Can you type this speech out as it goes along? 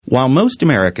While most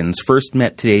Americans first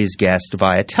met today's guest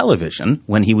via television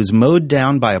when he was mowed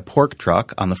down by a pork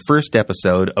truck on the first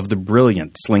episode of the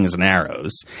brilliant Slings and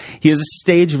Arrows, he is a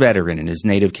stage veteran in his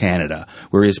native Canada,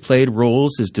 where he has played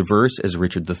roles as diverse as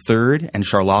Richard III and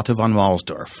Charlotte von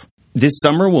Walsdorf. This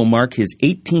summer will mark his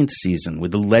 18th season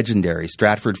with the legendary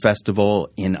Stratford Festival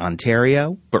in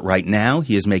Ontario, but right now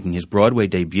he is making his Broadway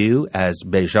debut as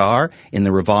Béjar in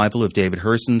the revival of David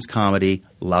Hurson's comedy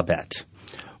La Bête.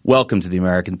 Welcome to the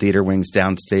American Theatre Wing's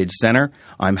Downstage Center.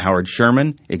 I'm Howard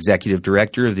Sherman, Executive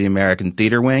Director of the American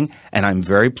Theatre Wing, and I'm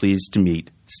very pleased to meet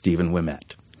Stephen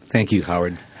Ouimet. Thank you,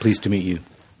 Howard. Pleased to meet you.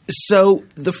 So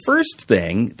the first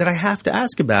thing that I have to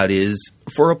ask about is,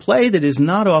 for a play that is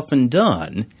not often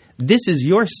done, this is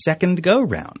your second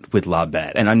go-round with La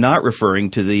Bête, and I'm not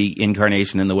referring to the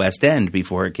incarnation in the West End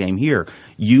before it came here.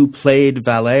 You played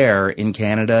Valere in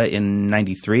Canada in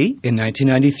 93? In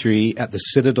 1993 at the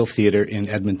Citadel Theatre in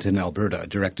Edmonton, Alberta,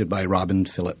 directed by Robin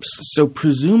Phillips. So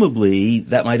presumably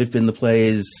that might have been the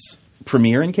play's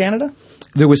premiere in Canada?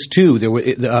 There was two. There were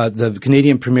the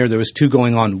Canadian premiere. There was two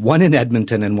going on, one in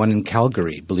Edmonton and one in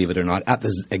Calgary, believe it or not, at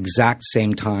the exact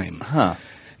same time. Huh.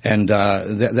 And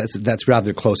that's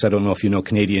rather close. I don't know if you know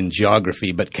Canadian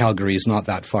geography, but Calgary is not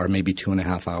that far, maybe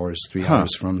 2.5 hours, 3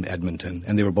 hours from Edmonton.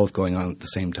 And they were both going on at the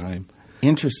same time.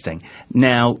 Interesting.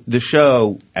 Now, the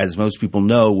show, as most people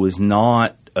know, was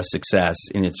not a success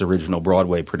in its original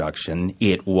Broadway production.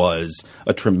 It was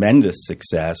a tremendous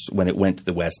success when it went to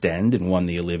the West End and won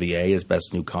the Olivier as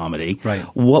Best New Comedy. Right.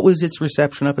 What was its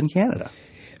reception up in Canada?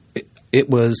 It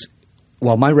was...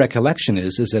 Well, my recollection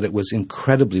is that it was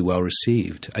incredibly well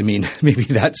received. I mean, maybe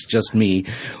that's just me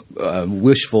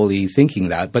wishfully thinking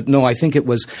that. But no, I think it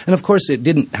was – and of course it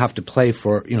didn't have to play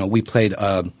for – we played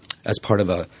as part of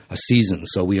a season,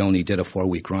 so we only did a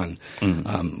 4-week run.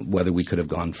 Mm-hmm. Whether we could have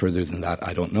gone further than that,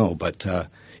 I don't know. But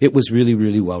it was really,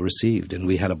 really well received, and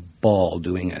we had a ball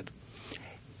doing it.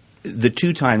 The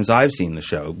two times I've seen the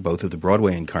show, both of the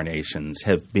Broadway incarnations,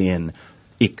 have been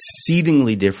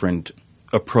exceedingly different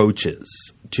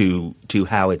approaches to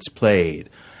how it's played.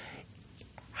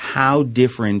 How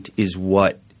different is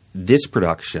what this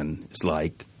production is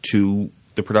like to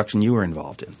the production you were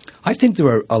involved in? I think there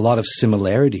are a lot of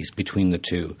similarities between the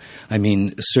two. I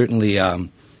mean, certainly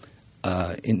in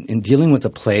dealing with a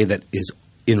play that is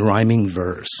in rhyming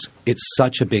verse, it's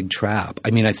such a big trap.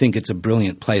 I mean, I think it's a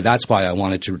brilliant play. That's why I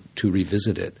wanted to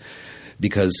revisit it,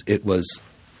 because it was,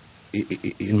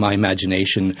 in my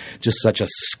imagination, just such a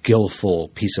skillful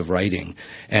piece of writing.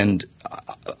 And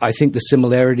I think the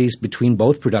similarities between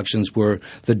both productions were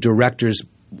the directors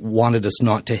wanted us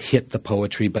not to hit the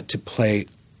poetry, but to play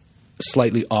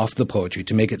slightly off the poetry,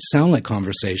 to make it sound like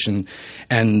conversation.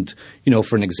 And,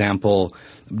 for an example,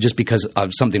 just because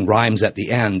something rhymes at the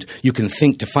end, you can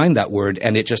think to find that word,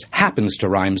 and it just happens to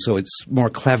rhyme, so it's more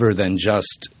clever than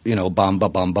just, bum, ba,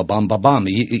 bum, ba, bum, ba, bum.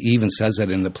 He even says that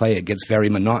in the play. It gets very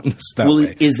monotonous that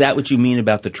way. Is that what you mean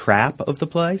about the trap of the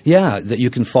play? Yeah, that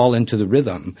you can fall into the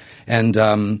rhythm. And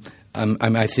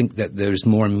I think that there's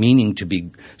more meaning to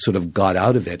be sort of got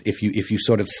out of it if you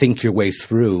sort of think your way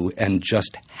through and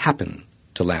just happen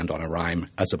to land on a rhyme,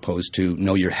 as opposed to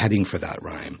know you're heading for that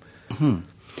rhyme. Mm-hmm.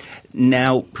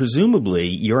 Now, presumably,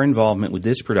 your involvement with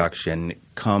this production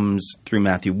comes through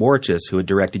Matthew Warchus, who had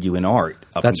directed you in Art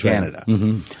up in Canada. Right.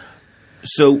 Mm-hmm.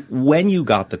 So when you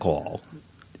got the call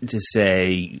to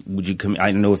say, would you come –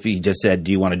 I don't know if he just said,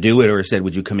 do you want to do it, or said,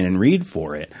 would you come in and read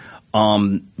for it?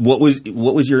 What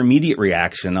was your immediate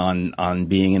reaction on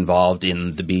being involved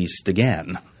in The Beast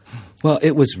again? Well,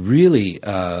 it was really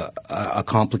a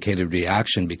complicated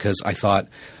reaction, because I thought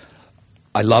 –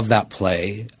 I love that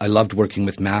play. I loved working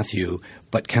with Matthew,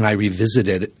 but can I revisit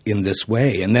it in this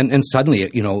way? And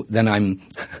suddenly, then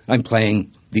I'm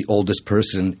playing the oldest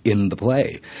person in the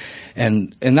play,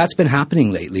 and that's been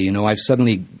happening lately. I've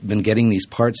suddenly been getting these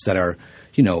parts that are,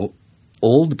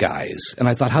 old guys, and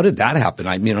I thought, how did that happen?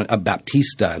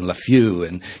 Baptista and Lafeu,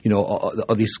 and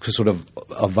all these sort of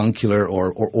avuncular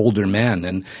or older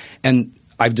men, and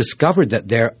I've discovered that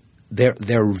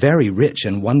they're very rich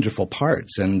and wonderful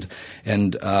parts, and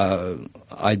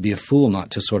I'd be a fool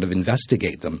not to sort of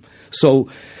investigate them. So,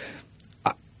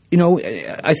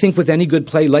 I think with any good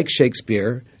play like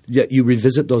Shakespeare, you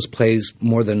revisit those plays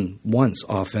more than once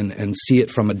often and see it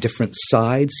from a different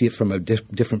side, see it from a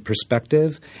different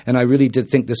perspective. And I really did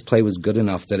think this play was good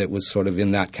enough that it was sort of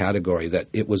in that category, that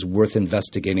it was worth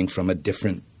investigating from a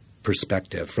different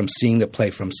perspective, from seeing the play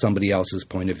from somebody else's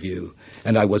point of view.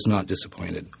 And I was not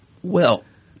disappointed. Well,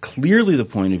 clearly the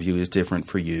point of view is different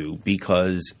for you,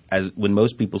 because when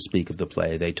most people speak of the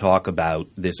play, they talk about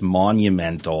this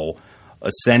monumental,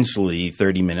 essentially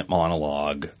 30-minute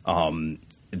monologue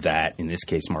that, in this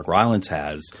case, Mark Rylance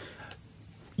has,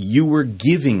 you were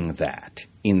giving that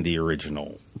in the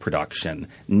original production.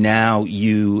 Now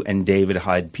you and David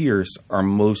Hyde Pierce are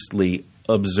mostly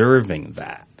observing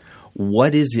that.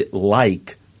 What is it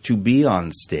like to be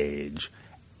on stage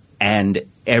and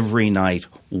every night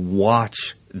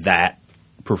watch that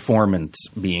performance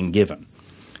being given?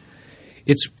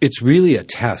 It's really a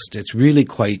test. It's really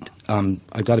quite,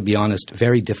 I've got to be honest,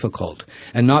 very difficult.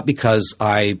 And not because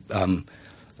I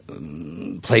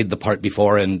played the part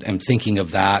before and am thinking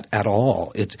of that at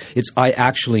all. It's I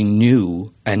actually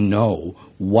knew and know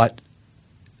what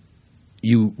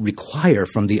you require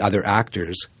from the other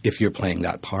actors if you're playing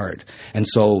that part. And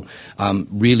so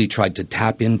really tried to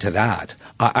tap into that.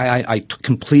 I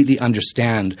completely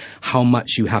understand how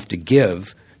much you have to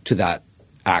give to that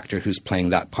actor who's playing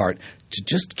that part to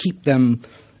just keep them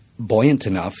buoyant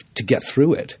enough to get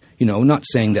through it. You know, not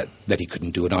saying that he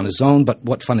couldn't do it on his own, but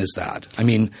what fun is that? I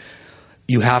mean,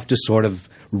 you have to sort of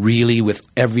really, with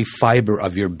every fiber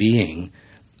of your being,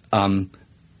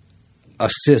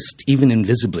 assist, even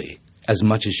invisibly, as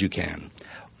much as you can.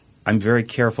 I'm very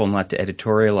careful not to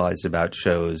editorialize about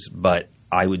shows, but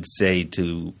I would say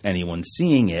to anyone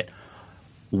seeing it,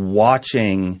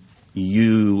 watching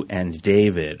you and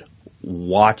David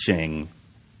watching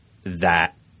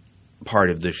that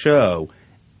part of the show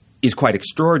is quite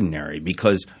extraordinary,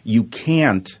 because you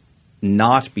can't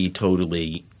not be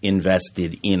totally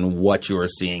invested in what you're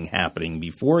seeing happening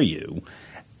before you.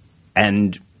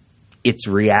 And it's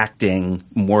reacting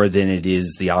more than it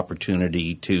is the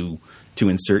opportunity to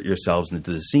insert yourselves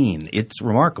into the scene. It's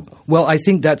remarkable. Well, I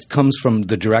think that comes from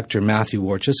the director, Matthew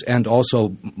Warchus, and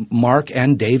also Mark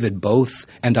and David both,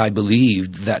 and I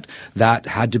believed that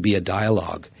had to be a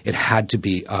dialogue. It had to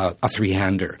be a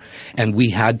three-hander. And we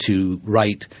had to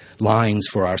write lines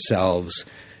for ourselves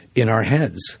in our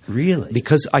heads. Really?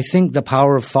 Because I think the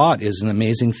power of thought is an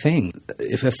amazing thing.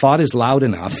 If a thought is loud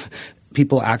enough,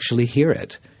 people actually hear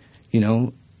it, you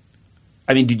know.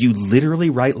 I mean, did you literally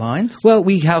write lines? Well,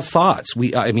 we have thoughts.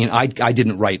 I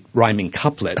didn't write rhyming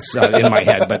couplets in my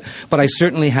head, but I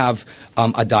certainly have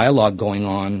a dialogue going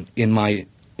on in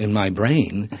my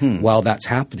brain while that's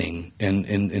happening.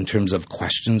 In terms of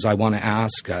questions I want to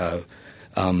ask,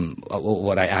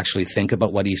 what I actually think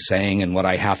about what he's saying, and what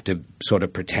I have to sort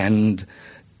of pretend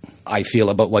I feel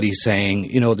about what he's saying.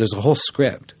 You know, there's a whole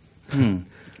script.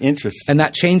 Interesting. And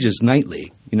that changes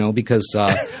nightly. You know, because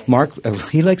Mark,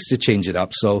 he likes to change it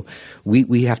up, so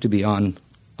we have to be on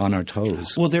our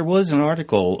toes. Well, there was an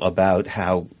article about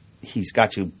how he's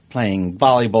got you playing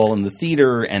volleyball in the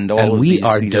theater and all of these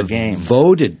theater games. And we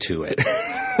are devoted to it.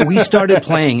 We started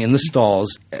playing in the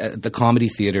stalls at the Comedy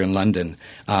Theatre in London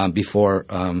before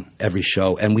every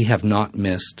show, and we have not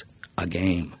missed a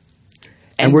game.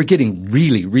 And we're getting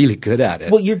really, really good at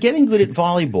it. Well, you're getting good at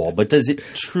volleyball, but does it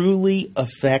truly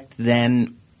affect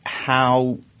then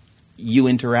how you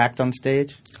interact on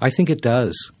stage? I think it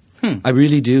does. I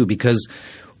really do, because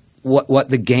what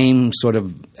the game sort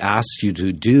of asks you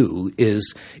to do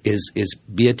is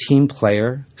be a team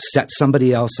player, set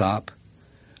somebody else up,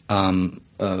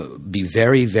 be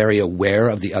very, very aware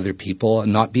of the other people,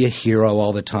 and not be a hero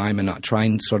all the time, and not try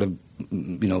and sort of,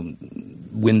 you know,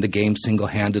 win the game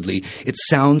single-handedly. It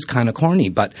sounds kind of corny,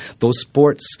 but those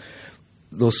sports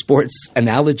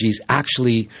analogies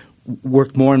actually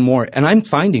work more and more. And I'm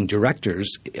finding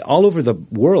directors all over the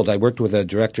world. I worked with a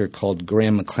director called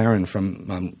Graham McLaren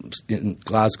from in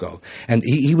Glasgow, and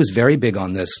he was very big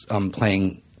on this,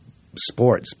 playing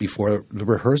sports before the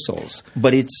rehearsals.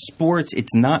 But it's sports,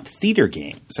 it's not theater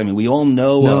games. I mean, we all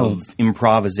know of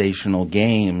improvisational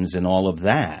games and all of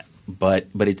that. But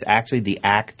it's actually the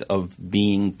act of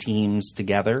being teams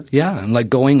together. Yeah, and like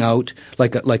going out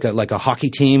like a hockey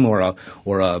team or a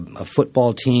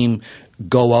football team,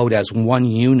 go out as one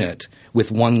unit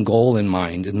with one goal in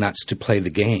mind, and that's to play the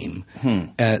game.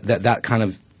 That kind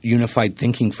of unified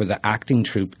thinking for the acting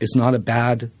troupe is not a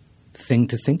bad thing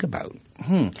to think about.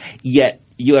 Yet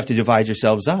you have to divide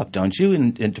yourselves up, don't you?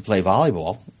 And to play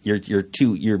volleyball,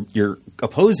 you're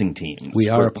opposing teams. We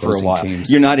are for a opposing while. teams.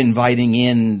 You're not inviting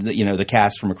in the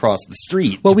cast from across the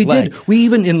street. Well, we play. did. We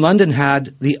even in London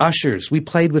had the ushers. We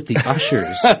played with the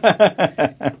ushers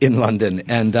in London,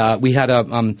 and we had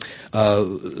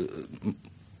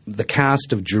the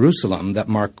cast of Jerusalem that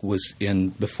Mark was in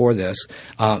before this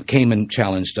came and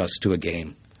challenged us to a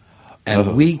game.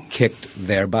 And we kicked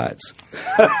their butts.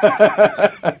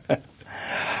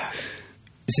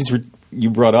 Since you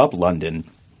brought up London,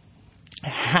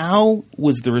 how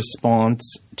was the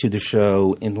response to the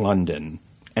show in London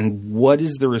And what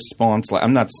is the response like?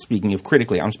 I'm not speaking of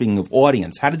critically. I'm speaking of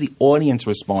audience. How did the audience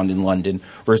respond in London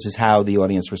versus how the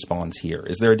audience responds here?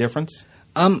 Is there a difference?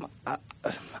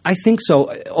 I think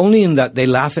so, only in that they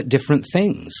laugh at different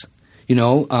things. You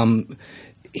know,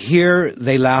 here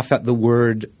they laugh at the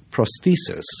word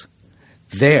prosthesis.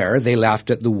 There they laughed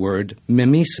at the word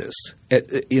mimesis.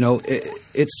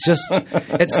 It's just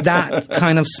it's that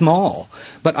kind of small.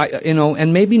 But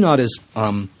and maybe not as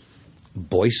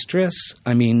boisterous.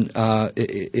 I mean,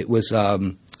 it was.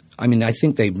 I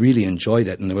think they really enjoyed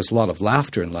it, and there was a lot of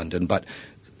laughter in London. But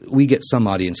we get some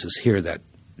audiences here that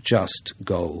just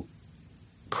go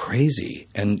crazy,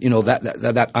 and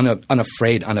that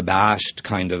unafraid, unabashed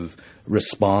kind of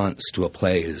response to a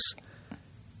play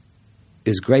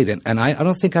is great, and I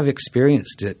don't think I've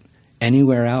experienced it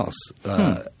anywhere else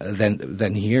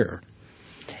than here.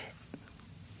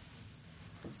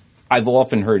 I've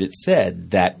often heard it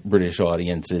said that British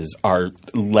audiences are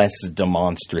less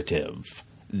demonstrative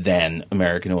than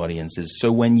American audiences.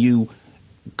 So when you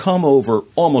come over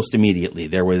almost immediately,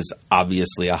 there was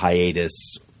obviously a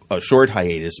short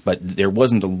hiatus, but there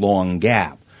wasn't a long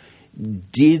gap.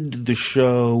 Did the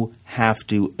show have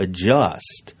to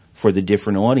adjust for the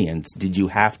different audience? Did you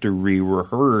have to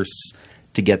re-rehearse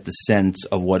to get the sense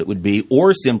of what it would be,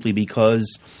 or simply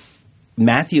because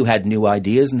Matthew had new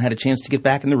ideas and had a chance to get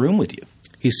back in the room with you?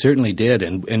 He certainly did.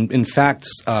 And in fact,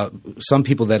 some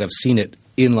people that have seen it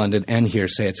in London and here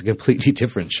say it's a completely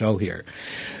different show here.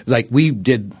 Like, we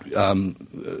did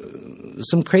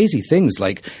some crazy things.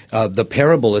 Like, the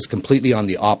parable is completely on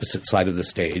the opposite side of the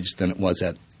stage than it was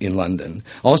in London.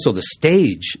 Also, the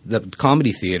stage, the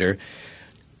comedy theater,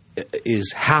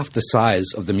 is half the size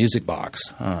of the Music Box.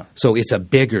 So it's a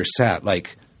bigger set,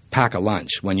 like pack a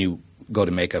lunch when you go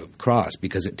to make a cross,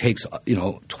 because it takes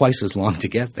twice as long to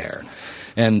get there.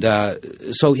 And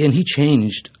and he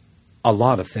changed a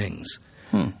lot of things,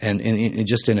 and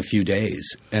just in a few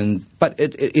days. But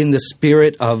in the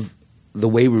spirit of the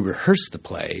way we rehearsed the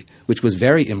play, which was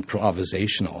very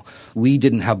improvisational, we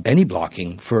didn't have any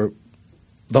blocking for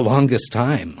the longest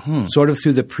time. Sort of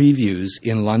through the previews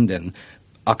in London,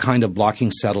 a kind of blocking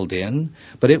settled in,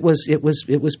 but it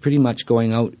was pretty much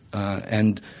going out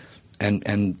and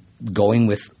going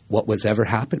with what was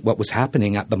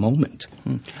happening at the moment.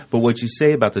 But what you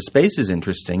say about the space is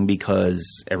interesting, because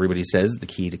everybody says the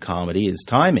key to comedy is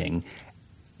timing.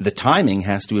 The timing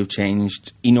has to have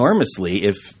changed enormously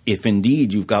if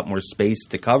indeed you've got more space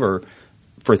to cover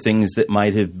for things that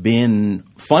might have been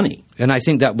funny. And I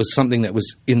think that was something that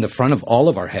was in the front of all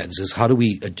of our heads, is how do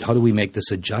we make this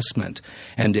adjustment?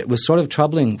 And it was sort of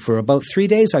troubling for about 3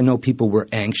 days. I know people were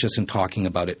anxious and talking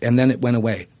about it, and then it went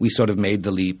away. We sort of made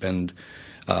the leap and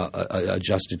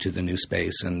adjusted to the new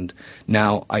space, and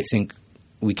now I think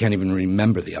we can't even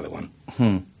remember the other one.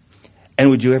 And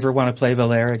would you ever want to play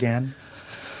Valère again?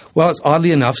 Well, it's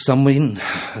oddly enough,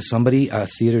 somebody, a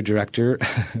theater director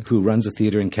who runs a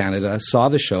theater in Canada, saw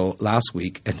the show last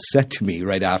week and said to me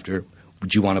right after,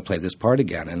 "Would you want to play this part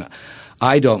again?" And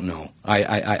I don't know.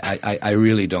 I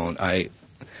really don't.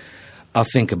 I'll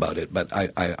think about it, but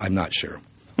I'm not sure.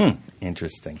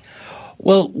 Interesting.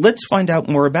 Well, let's find out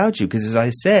more about you, because as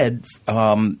I said,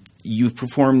 you've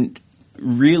performed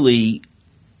really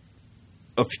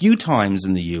a few times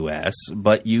in the U.S.,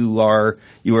 but you are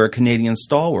a Canadian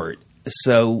stalwart.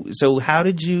 So how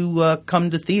did you come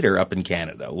to theater up in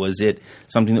Canada? Was it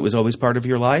something that was always part of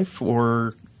your life,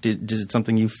 or is it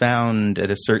something you found at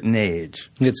a certain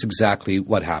age? It's exactly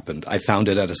what happened. I found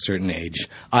it at a certain age.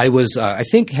 I was, I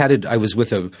was with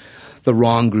the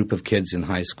wrong group of kids in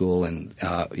high school, and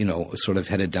sort of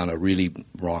headed down a really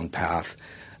wrong path.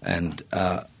 And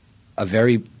a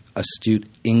very astute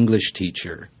English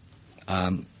teacher,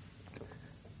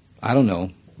 I don't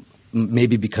know,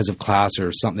 maybe because of class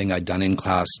or something I'd done in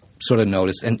class, sort of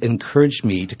noticed and encouraged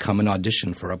me to come and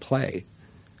audition for a play.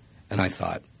 And I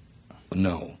thought,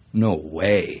 no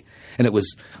way. And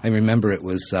I remember it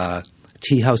was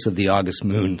Tea House of the August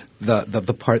Moon,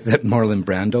 the part that Marlon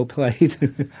Brando played.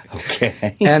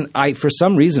 Okay. And I, for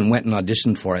some reason, went and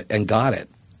auditioned for it and got it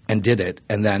and did it.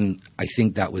 And then I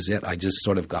think that was it. I just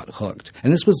sort of got hooked.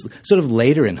 And this was sort of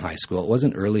later in high school. It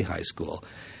wasn't early high school.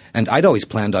 And I'd always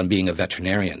planned on being a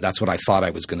veterinarian. That's what I thought I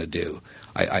was going to do.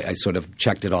 I sort of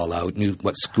checked it all out, knew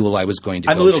what school I was going to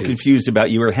go to. I'm a little confused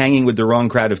about you were hanging with the wrong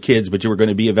crowd of kids, but you were going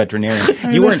to be a veterinarian.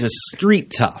 You weren't a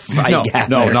street tough, I gather.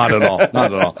 No, not at all.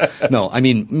 Not at all. No, I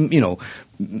mean,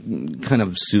 kind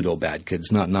of pseudo-bad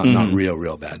kids, not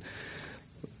real bad.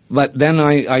 But then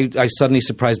I suddenly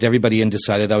surprised everybody and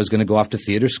decided I was going to go off to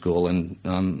theater school, and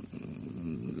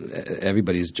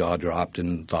everybody's jaw dropped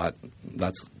and thought,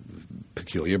 that's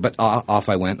peculiar. But off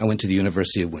I went. I went to the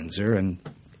University of Windsor,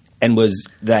 and was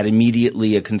that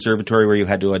immediately a conservatory where you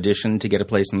had to audition to get a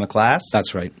place in the class?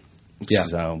 That's right. Yeah.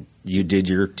 So you did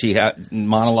your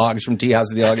monologues from Tea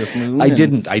House of the August Moon? I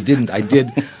didn't. I did.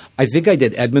 I think I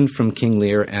did Edmund from King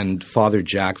Lear and Father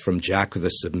Jack from Jack with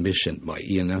a Submission by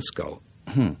Ionesco.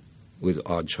 With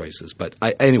odd choices. But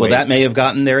anyway. Well, that may have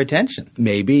gotten their attention.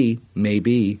 Maybe.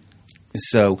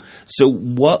 So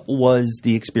what was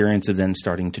the experience of then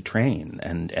starting to train,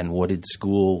 and what did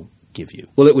school give you?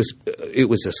 Well, it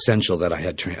was essential that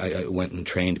I went and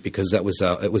trained, because it was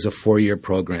a 4-year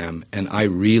program, and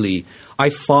I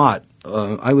fought.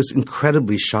 I was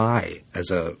incredibly shy as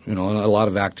a lot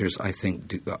of actors I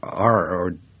think are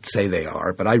or say they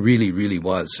are, but I really, really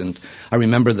was. And I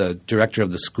remember the director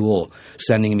of the school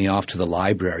sending me off to the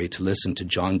library to listen to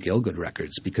John Gielgud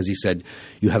records, because he said,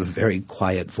 you have a very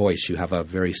quiet voice, you have a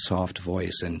very soft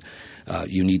voice, and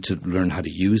you need to learn how to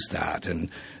use that.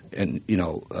 And I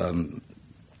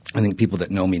think people that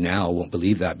know me now won't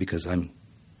believe that, because I'm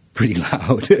pretty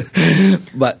loud.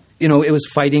 But, it was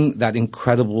fighting that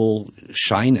incredible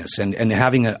shyness and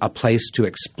having a place to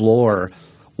explore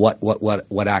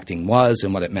what acting was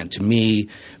and what it meant to me,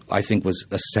 I think was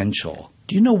essential.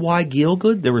 Do you know why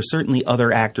Gielgud? There were certainly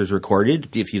other actors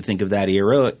recorded. If you think of that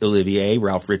era, Olivier,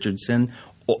 Ralph Richardson,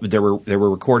 there were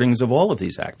recordings of all of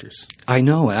these actors. I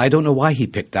know. I don't know why he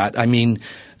picked that. I mean,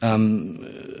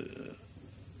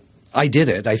 I did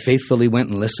it. I faithfully went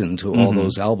and listened to all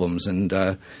those albums, and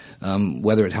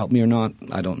whether it helped me or not,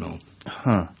 I don't know.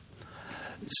 Huh.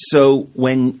 So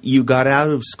when you got out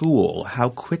of school, how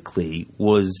quickly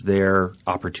was there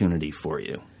opportunity for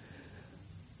you?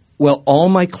 Well, all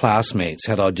my classmates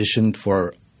had auditioned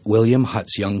for William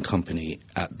Hutt's Young Company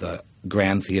at the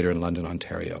Grand Theatre in London,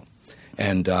 Ontario.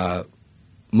 And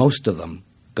most of them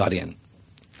got in.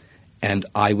 And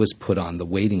I was put on the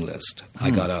waiting list.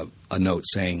 I got a note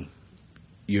saying,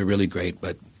 you're really great,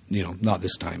 but, not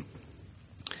this time.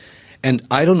 And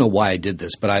I don't know why I did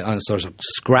this, but on a sort of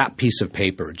scrap piece of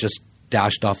paper, just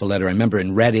dashed off a letter. I remember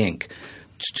in red ink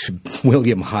to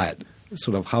William Hutt,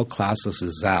 sort of how classless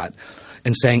is that,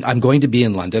 and saying, I'm going to be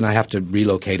in London. I have to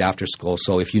relocate after school,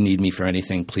 so if you need me for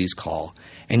anything, please call.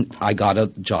 And I got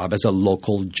a job as a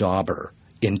local jobber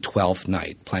in Twelfth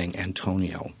Night playing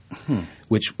Antonio,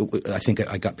 which I think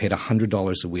I got paid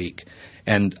 $100 a week,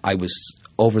 and I was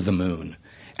over the moon.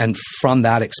 And from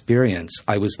that experience,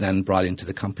 I was then brought into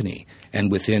the company, and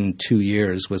within 2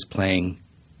 years was playing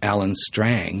Alan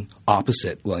Strang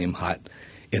opposite William Hutt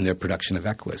in their production of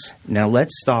Equus. Now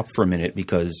let's stop for a minute,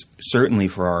 because certainly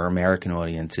for our American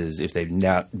audiences, if they've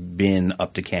not been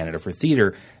up to Canada for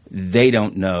theater, they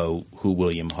don't know who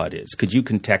William Hutt is. Could you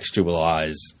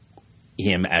contextualize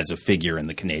him as a figure in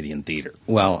the Canadian theater?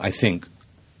 Well, I think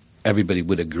everybody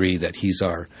would agree that he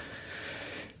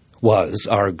was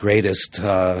our greatest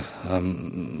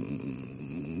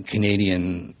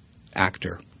Canadian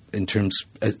actor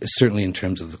certainly in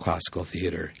terms of the classical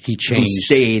theater. He changed. He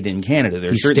stayed in Canada.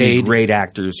 There are certainly great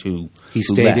actors who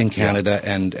stayed left. in Canada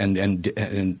and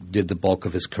did the bulk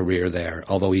of his career there.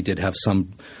 Although he did have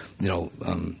some,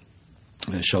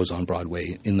 shows on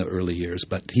Broadway in the early years,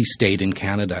 but he stayed in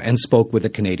Canada and spoke with a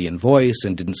Canadian voice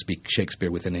and didn't speak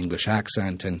Shakespeare with an English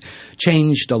accent, and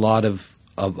changed a lot of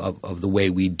the way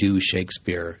we do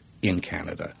Shakespeare in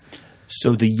Canada.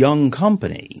 So the Young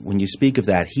Company, when you speak of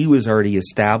that, he was already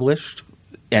established,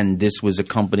 and this was a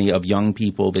company of young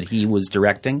people that he was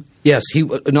directing? Yes, he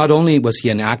not only was he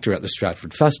an actor at the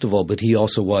Stratford Festival, but he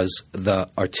also was the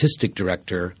artistic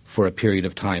director for a period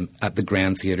of time at the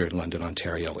Grand Theatre in London,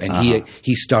 Ontario. And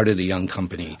he started a Young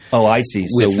Company. Oh, I see.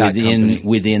 So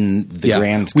within the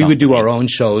Grand Company. We would do our own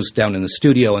shows down in the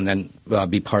studio and then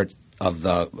be part of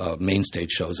the main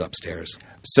stage shows upstairs.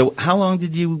 So how long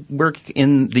did you work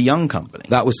in the Young Company?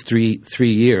 That was three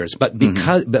years. But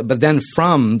but then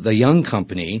from the Young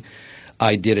Company,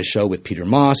 I did a show with Peter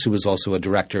Moss, who was also a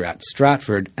director at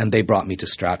Stratford, and they brought me to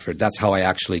Stratford. That's how I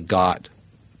actually got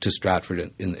to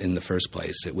Stratford in the first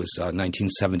place. It was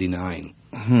 1979,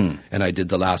 and I did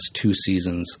the last 2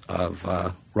 seasons of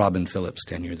Robin Phillips'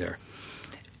 tenure there.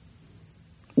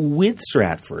 With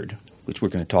Stratford, which we're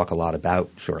going to talk a lot about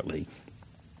shortly,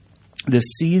 the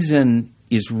season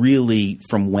is really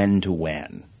from when to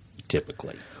when,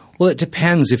 typically? Well, it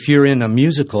depends. If you're in a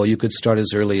musical, you could start as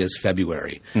early as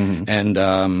February. And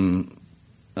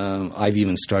I've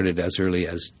even started as early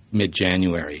as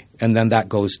mid-January. And then that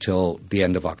goes till the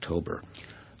end of October,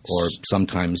 or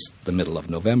sometimes the middle of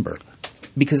November.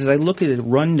 Because as I look at a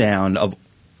rundown of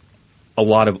a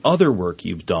lot of other work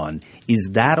you've done,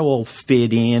 is that all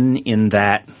fit in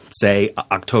that, say,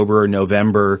 October or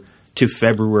November to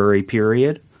February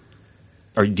period?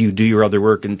 or do you do your other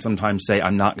work and sometimes say,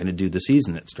 I'm not going to do the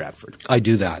season at Stratford? I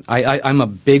do that. I'm a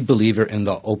big believer in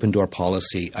the open door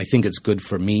policy. I think it's good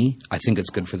for me. I think it's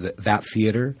good for that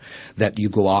theater, that you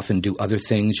go off and do other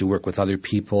things, you work with other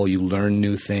people, you learn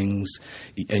new things,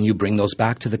 and you bring those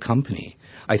back to the company.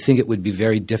 I think it would be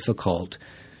very difficult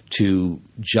to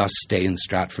just stay in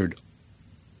Stratford.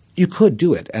 You could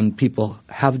do it, and people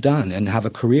have done and have a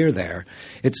career there.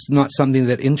 It's not something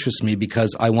that interests me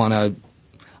because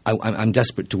I'm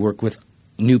desperate to work with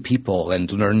new people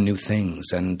and learn new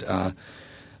things. And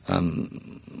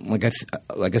like I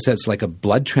said, it's like a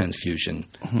blood transfusion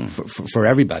for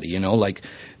everybody. You know, like,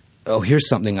 oh, here's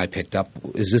something I picked up.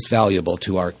 Is this valuable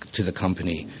to the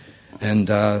company? And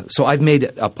so I've made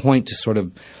a point to sort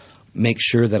of make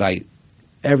sure that I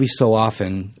every so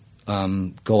often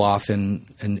go off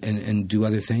and do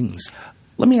other things.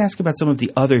 Let me ask about some of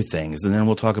the other things, and then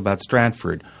we'll talk about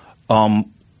Stratford.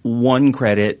 One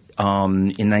credit, in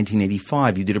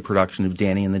 1985, you did a production of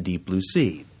Danny and the Deep Blue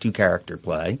Sea, 2-character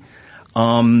play.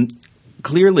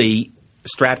 Clearly,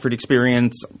 Stratford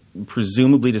experience,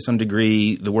 presumably to some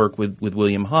degree the work with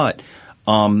William Hutt,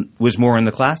 was more in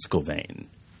the classical vein.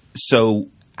 So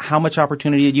how much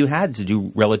opportunity had you had to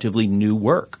do relatively new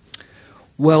work?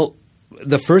 Well,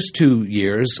 the first 2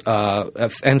 years,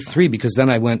 and 3, because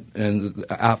then I went in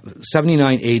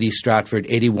 79, 80 Stratford,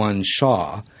 81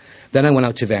 Shaw. Then I went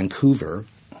out to Vancouver,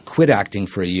 quit acting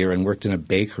for a year and worked in a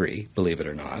bakery, believe it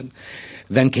or not.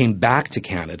 Then came back to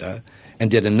Canada and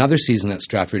did another season at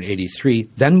Stratford, 83.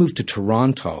 Then moved to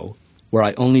Toronto, where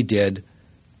I only did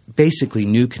basically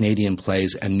new Canadian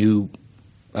plays and new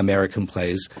American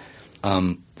plays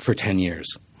for 10 years,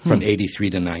 from 83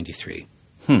 to 93.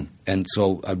 And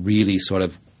so I really sort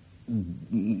of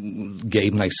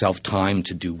gave myself time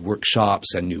to do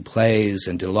workshops and new plays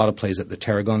and did a lot of plays at the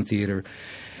Tarragon Theatre.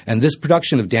 And this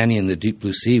production of Danny and the Deep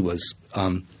Blue Sea was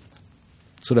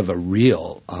sort of a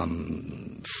real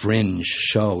fringe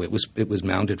show. It was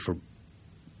mounted for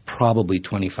probably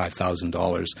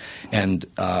 $25,000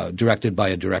 and directed by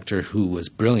a director who was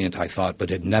brilliant, I thought,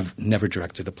 but had never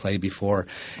directed a play before.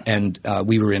 And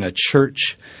we were in a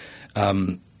church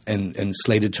and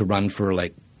slated to run for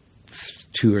like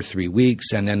 2 or 3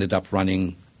 weeks and ended up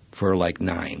running for like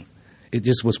 9. It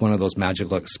just was one of those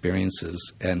magical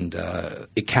experiences, and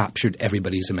it captured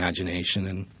everybody's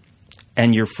imagination.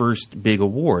 And your first big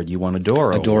award, you won a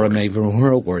Dora Award. A Dora Mae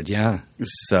Award, yeah.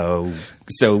 So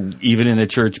even in a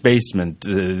church basement,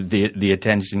 the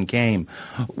attention came.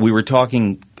 We were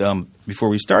talking before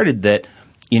we started that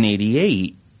in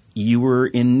 '88 you were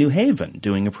in New Haven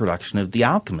doing a production of The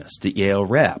Alchemist at Yale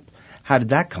Rep. How did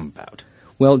that come about?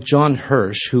 Well, John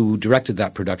Hirsch, who directed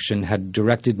that production, had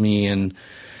directed me in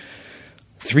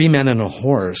 3 Men and a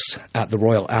Horse at the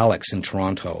Royal Alex in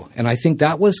Toronto. And I think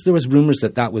there was rumors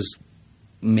that was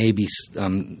maybe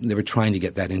they were trying to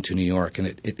get that into New York, and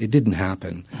it didn't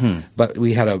happen. But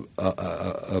we had a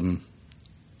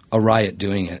riot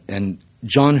doing it. And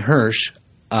John Hirsch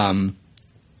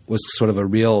was sort of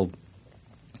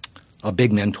a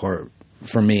big mentor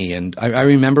for me. And I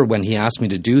remember when he asked me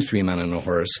to do 3 Men and a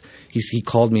Horse, he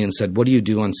called me and said, "What do you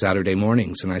do on Saturday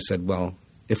mornings?" And I said, "Well,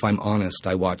 if I'm honest,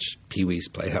 I watch Pee-wee's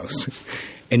Playhouse."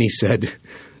 And he said,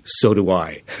 "So do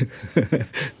I.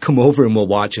 Come over and we'll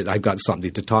watch it. I've got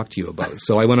something to talk to you about."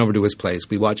 So I went over to his place.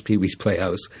 We watched Pee-wee's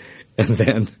Playhouse. And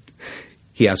then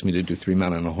he asked me to do 3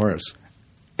 Men and a Horse.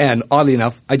 And oddly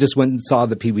enough, I just went and saw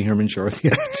the Pee Wee Herman show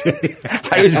the other day.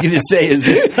 I was going to say,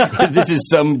 this is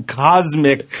some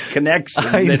cosmic connection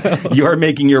that you're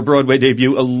making your Broadway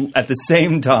debut at the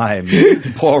same time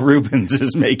Paul Rubens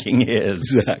is making his.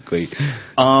 Exactly.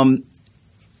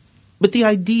 But the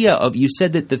idea of, you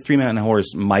said that the 3 Men and a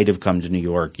Horse might have come to New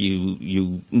York.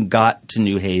 You got to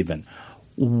New Haven.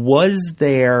 Was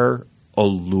there a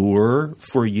lure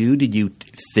for you? Did you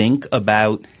think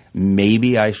about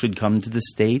maybe I should come to the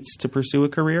States to pursue a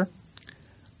career?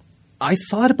 I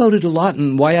thought about it a lot,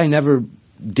 and why I never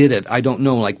did it, I don't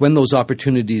know. Like, when those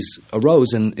opportunities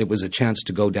arose and it was a chance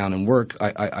to go down and work,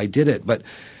 I did it. But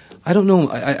I don't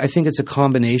know. I think it's a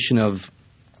combination of,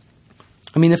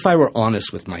 I mean, if I were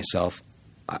honest with myself,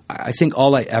 I think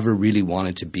all I ever really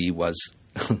wanted to be was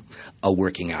a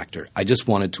working actor. I just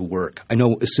wanted to work. I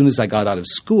know as soon as I got out of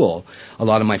school, a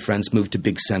lot of my friends moved to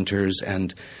big centers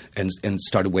and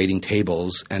started waiting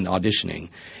tables and auditioning.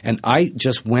 And I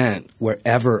just went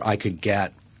wherever I could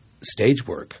get stage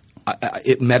work.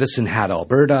 Medicine Hat,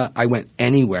 Alberta. I went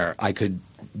anywhere I could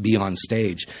be on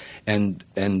stage. And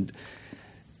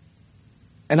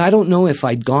I don't know if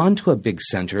I'd gone to a big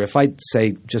center, if I'd,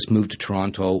 say, just moved to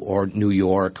Toronto or New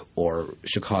York or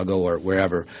Chicago or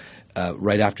wherever,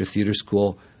 right after theater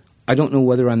school, I don't know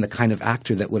whether I'm the kind of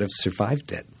actor that would have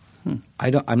survived it.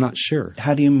 I'm not sure.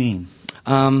 How do you mean?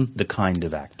 The kind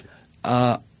of actor?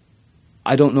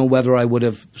 I don't know whether I would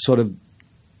have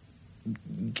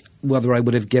whether I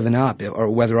would have given up,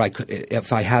 or whether I could,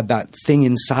 if I had that thing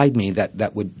inside me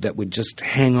that would just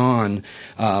hang on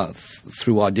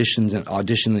through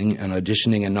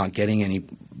auditioning and not getting any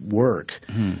work.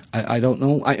 I don't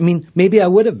know. I mean, maybe I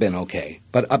would have been okay,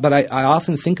 but I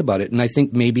often think about it, and I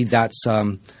think maybe that's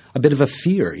a bit of a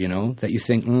fear, that you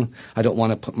think, I don't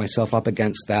want to put myself up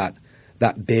against that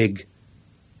big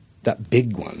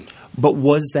one. But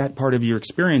was that part of your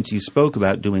experience? You spoke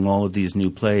about doing all of these new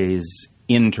plays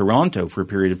in Toronto for a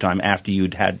period of time after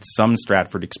you'd had some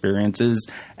Stratford experiences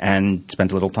and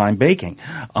spent a little time baking,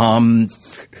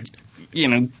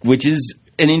 which is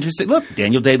an interesting – look,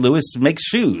 Daniel Day-Lewis makes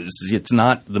shoes. It's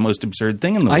not the most absurd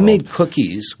thing in the world. I made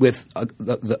cookies with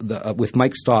with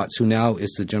Mike Stotts, who now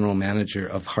is the general manager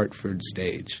of Hartford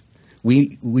Stage.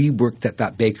 We worked at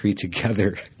that bakery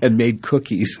together and made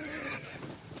cookies.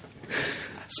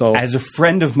 So, as a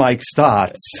friend of Mike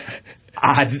Stotts,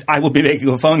 I will be making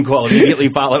a phone call immediately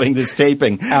following this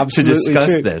taping to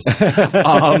discuss this. But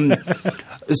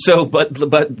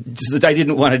I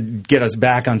didn't want to get us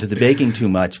back onto the baking too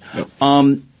much.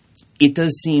 It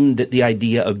does seem that the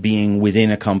idea of being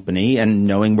within a company and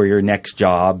knowing where your next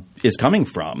job is coming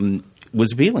from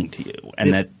was appealing to you,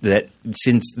 and that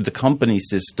since the company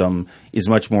system is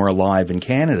much more alive in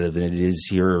Canada than it is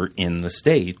here in the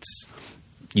States,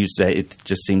 you say it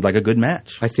just seemed like a good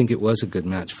match. I think it was a good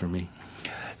match for me.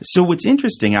 So what's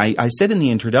interesting, I said in the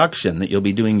introduction that you'll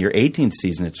be doing your 18th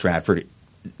season at Stratford.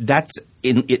 Does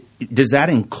that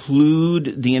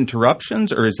include the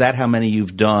interruptions, or is that how many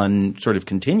you've done sort of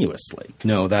continuously?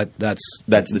 No, that's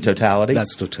the totality?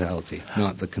 That's totality,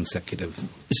 not the consecutive.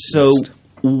 So list.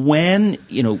 when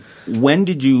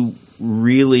did you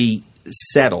really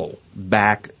settle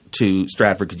back to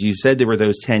Stratford? Because you said there were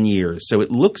those 10 years. So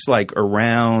it looks like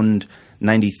around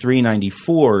 93,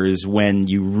 94 is when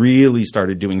you really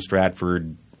started doing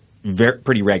Stratford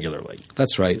pretty regularly.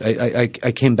 That's right.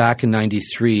 I came back in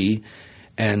 93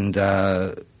 and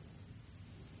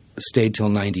stayed till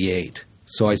 98.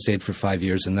 So I stayed for 5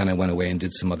 years, and then I went away and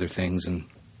did some other things, and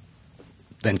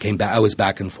then came back. I was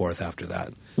back and forth after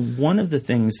that. One of the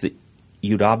things that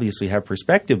you'd obviously have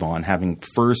perspective on, having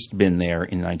first been there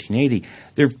in 1980,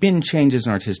 there have been changes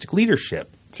in artistic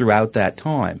leadership throughout that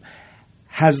time.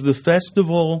 Has the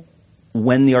festival,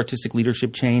 when the artistic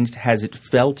leadership changed, has it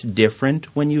felt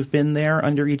different when you've been there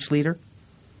under each leader?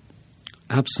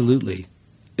 Absolutely.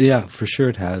 Yeah, for sure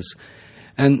it has.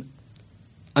 And,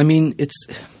 I mean, it's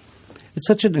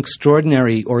such an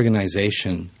extraordinary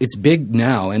organization. It's big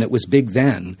now, and it was big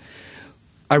then.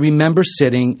 I remember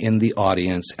sitting in the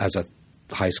audience as a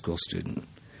high school student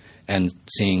and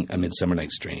seeing A Midsummer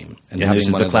Night's Dream. And this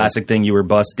is the classic thing. You were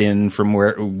bussed in from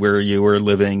where you were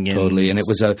living. Totally. And it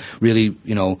was a really,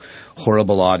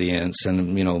 horrible audience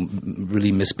and,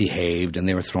 really misbehaved, and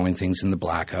they were throwing things in the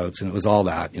blackouts, and it was all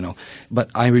that, But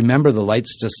I remember the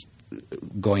lights just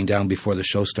going down before the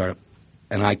show started,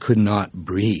 and I could not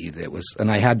breathe.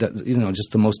 And I had,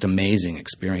 just the most amazing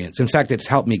experience. In fact, it's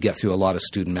helped me get through a lot of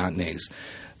student matinees,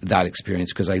 that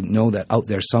experience, because I know that out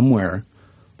there somewhere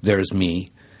there's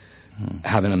me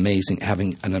having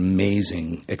an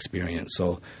amazing experience.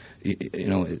 So,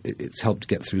 it's helped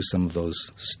get through some of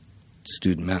those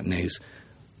student matinees.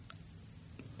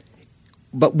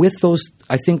 But with those,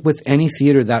 I think with any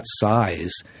theater that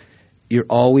size, you're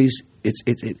always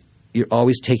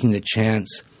taking the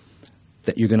chance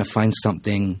that you're going to find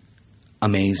something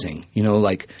amazing.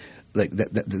 Like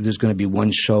that there's going to be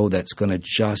one show that's going to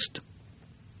just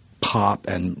pop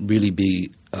and really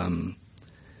be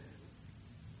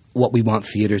what we want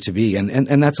theater to be,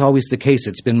 and that's always the case.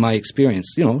 It's been my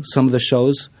experience. Some of the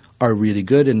shows are really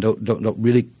good and don't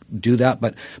really do that,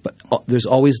 but there's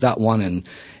always that one,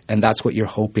 and that's what you're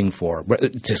hoping for,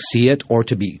 to see it or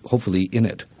to be hopefully in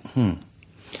it.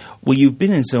 Well, you've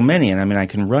been in so many, and I mean I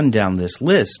can run down this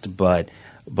list, but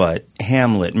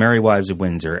Hamlet, Merry Wives of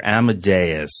Windsor,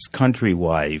 Amadeus, Country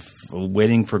Wife,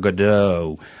 Waiting for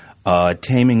Godot,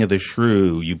 Taming of the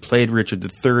Shrew. You played Richard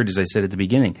III, as I said at the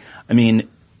beginning. I mean,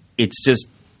 it's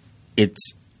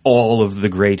all of the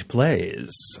great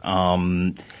plays.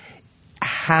 How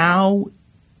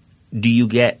do you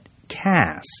get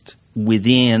cast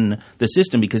within the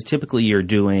system? Because typically you're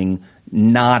doing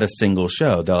not a single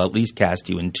show. They'll at least cast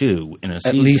you in two in a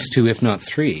season. At least two, if not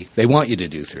three. They want you to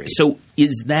do three. So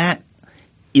is that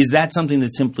something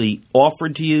that's simply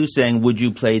offered to you, saying, would you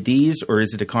play these, or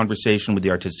is it a conversation with the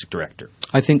artistic director?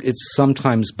 I think it's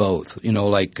sometimes both.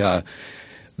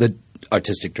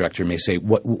 artistic director may say,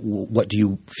 what do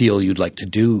you feel you'd like to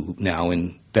do now,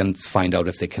 and then find out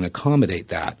if they can accommodate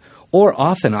that. Or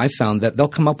often I found that they'll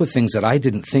come up with things that I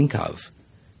didn't think of.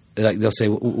 Like they'll say,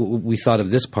 we thought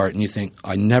of this part, and you think,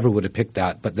 I never would have picked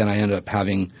that, but then I ended up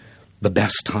having the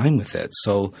best time with it.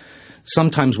 So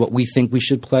sometimes what we think we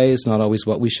should play is not always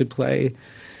what we should play,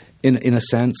 in a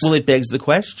sense. Well, it begs the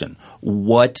question,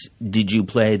 what did you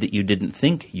play that you didn't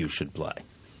think you should play?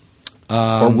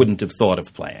 Or wouldn't have thought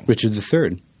of playing? Richard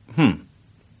III.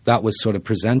 That was sort of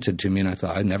presented to me, and I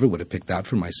thought I never would have picked that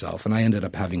for myself. And I ended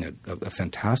up having a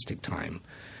fantastic time.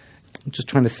 I'm just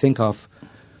trying to think of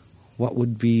what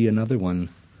would be another one.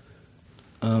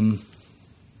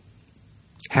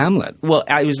 Hamlet. Well,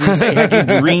 I was going to say, had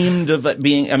you dreamed of it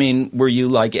being – I mean, were you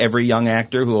like every young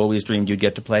actor who always dreamed you'd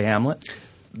get to play Hamlet?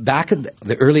 Back in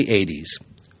the early 80s,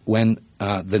 when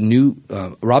the new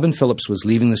Robin Phillips was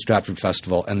leaving the Stratford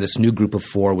Festival, and this new group of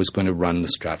 4 was going to run the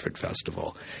Stratford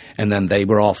Festival, and then they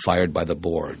were all fired by the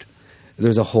board.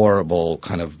 There's a horrible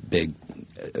kind of big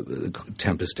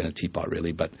tempest in a teapot,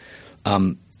 really. But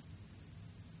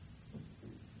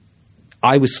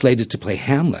I was slated to play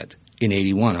Hamlet in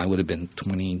 81. I would have been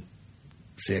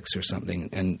 26 or something,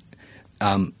 and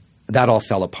that all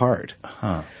fell apart.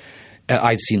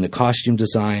 I'd seen the costume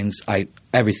designs,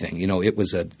 everything. You know, it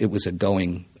was a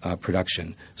going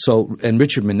production. So, and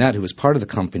Richard Minette, who was part of the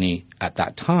company at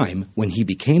that time, when he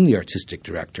became the artistic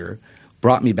director,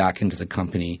 brought me back into the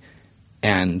company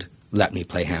and let me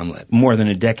play Hamlet. More than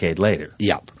a decade later.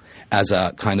 Yep, as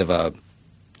a kind of a,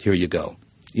 here you go.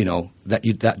 You know, that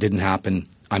didn't happen.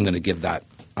 I'm going to give that.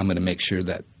 I'm going to make sure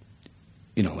that,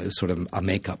 you know, it was sort of a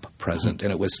makeup present,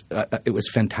 and it was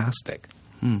fantastic.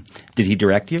 Did he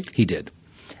direct you? He did.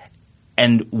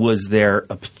 And was there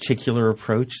a particular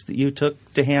approach that you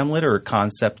took to Hamlet, or a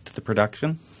concept to the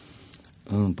production?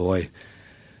 Oh, boy.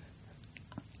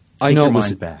 I know it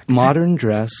was back. Modern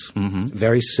dress,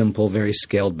 very simple, very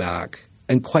scaled back,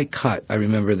 and quite cut. I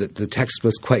remember that the text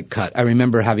was quite cut. I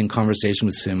remember having conversation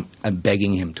with him and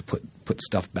begging him to put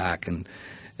stuff back, and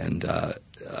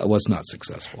I was not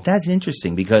successful. That's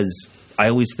interesting, because I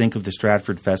always think of the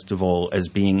Stratford Festival as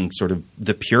being sort of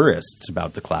the purists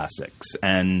about the classics.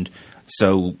 And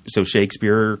so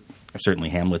Shakespeare, certainly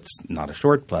Hamlet's not a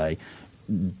short play,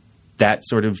 that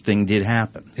sort of thing did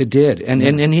happen. It did.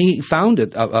 And he found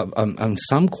it on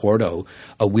some quarto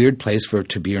a weird place for it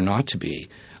to be or not to be,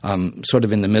 sort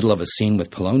of in the middle of a scene with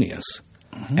Polonius.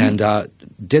 And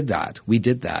did that. We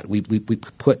did that. We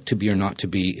put To Be or Not to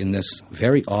Be in this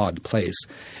very odd place.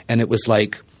 And it was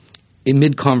like in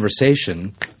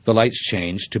mid-conversation, the lights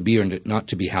changed, To Be or Not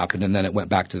to Be happened, and then it went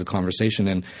back to the conversation.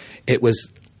 And it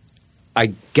was,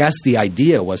 I guess the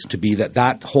idea was to be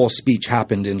that whole speech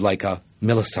happened in like a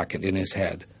millisecond in his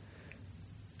head.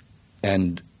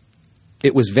 And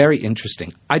it was very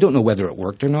interesting. I don't know whether it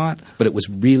worked or not, but it was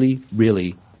really,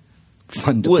 really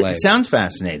fun to play. It sounds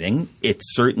fascinating. It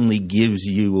certainly gives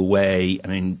you a way, I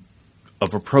mean,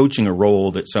 of approaching a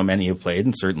role that so many have played,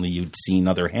 and certainly you've seen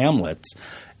other Hamlets,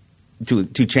 to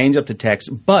change up the text,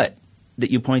 but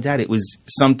that you point out it was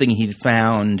something he'd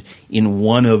found in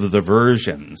one of the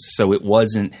versions. So it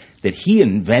wasn't that he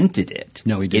invented it.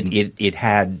 No, he didn't. It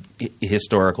had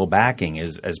historical backing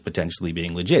as potentially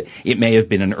being legit. It may have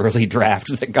been an early draft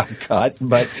that got cut,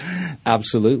 but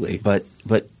absolutely. But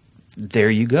there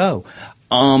you go.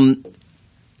 What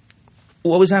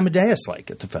was Amadeus like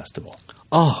at the festival?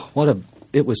 Oh,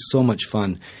 it was so much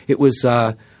fun. It was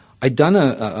I'd done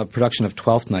a production of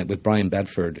Twelfth Night with Brian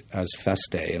Bedford as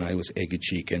Feste, and I was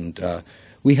Aguecheek, and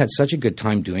we had such a good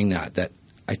time doing that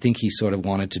I think he sort of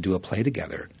wanted to do a play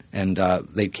together, and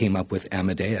they came up with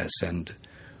Amadeus, and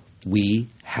we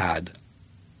had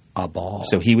a ball.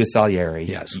 So he was Salieri.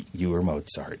 Yes. You were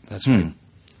Mozart. That's right.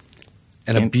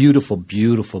 And a beautiful,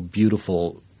 beautiful,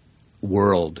 beautiful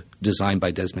world designed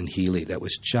by Desmond Healy that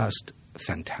was just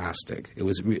fantastic. It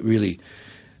was really...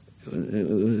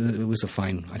 It was a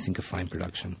fine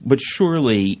production. But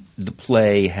surely the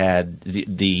play had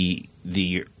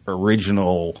the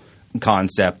original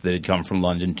concept that had come from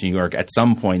London to New York. At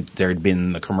some point, there had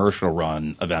been the commercial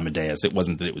run of Amadeus. It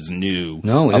wasn't that it was new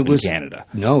in Canada.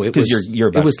 No, it was because you're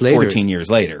about 14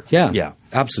 years later. Yeah,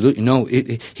 absolutely. No,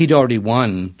 he'd already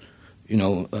won. You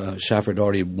know, Schaffer had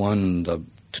already won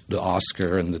the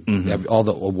Oscar and all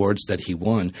the awards that he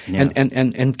won,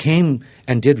 and came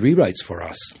and did rewrites for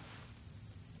us.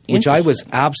 Which I was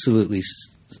absolutely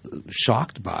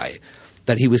shocked by,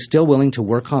 that he was still willing to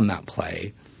work on that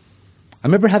play. I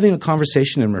remember having a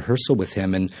conversation in rehearsal with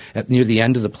him, and near the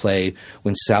end of the play,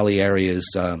 when Salieri is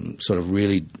sort of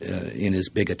really in his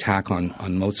big attack on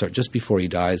Mozart just before he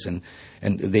dies, and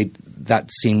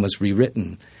that scene was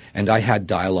rewritten. And I had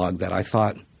dialogue that I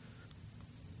thought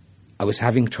I was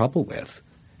having trouble with.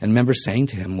 And I remember saying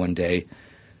to him one day,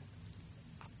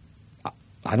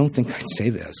 I don't think I'd say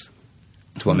this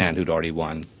to a man who'd already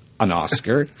won an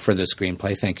Oscar for the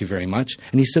screenplay. Thank you very much.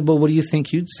 And he said, well, what do you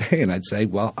think you'd say? And I'd say,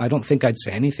 well, I don't think I'd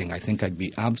say anything. I think I'd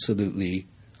be absolutely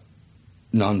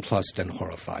nonplussed and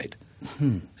horrified.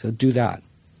 So do that.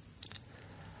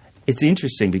 It's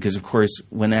interesting because, of course,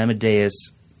 when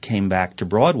Amadeus came back to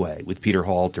Broadway with Peter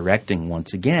Hall directing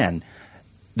once again,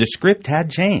 the script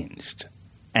had changed.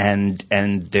 And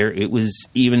there it was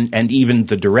even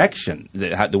the direction,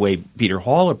 the way Peter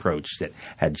Hall approached it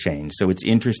had changed. So it's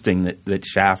interesting that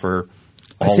Schaffer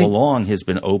all along has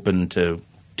been open to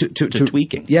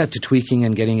tweaking. Yeah, to tweaking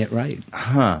and getting it right.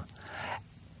 Huh.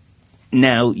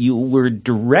 Now, you were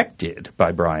directed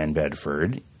by Brian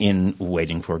Bedford in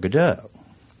Waiting for Godot.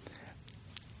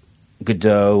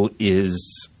 Godot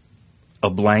is a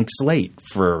blank slate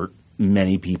for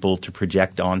many people to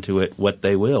project onto it what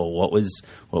they will. What was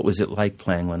it like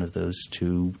playing one of those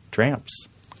two tramps?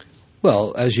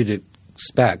 Well, as you'd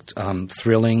expect,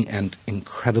 thrilling and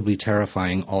incredibly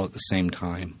terrifying all at the same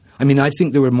time. I mean, I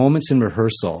think there were moments in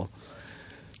rehearsal,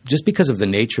 just because of the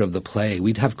nature of the play,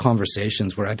 we'd have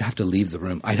conversations where I'd have to leave the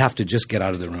room. I'd have to just get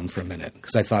out of the room for a minute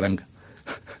because I thought I'm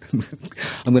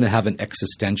going to have an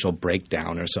existential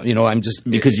breakdown or something. You know, I'm just...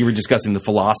 Because you were discussing the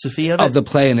philosophy of it? Of the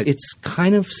play, and it's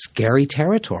kind of scary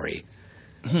territory.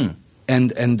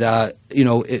 And you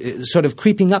know, sort of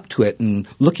creeping up to it and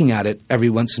looking at it every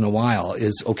once in a while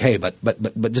is okay, but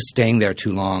just staying there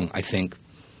too long, I think.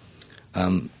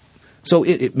 So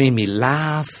it made me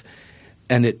laugh,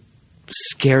 and it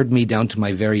scared me down to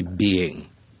my very being.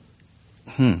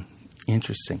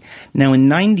 Interesting. Now, in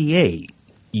 98,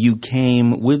 you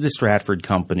came with the Stratford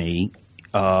Company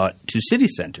to City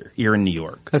Center here in New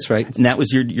York. That's right. And that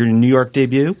was your New York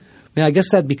debut? Yeah, I guess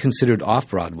that'd be considered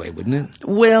off-Broadway, wouldn't it?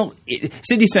 Well,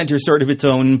 City Center is sort of its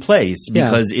own place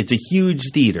because it's a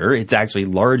huge theater. It's actually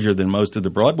larger than most of the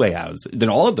Broadway houses, than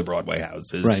all of the Broadway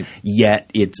houses. Right.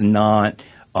 Yet it's not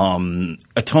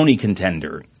a Tony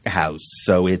contender house,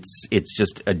 so it's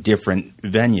just a different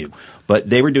venue. But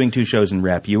they were doing two shows in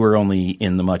Rep. You were only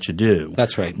in the Much Ado.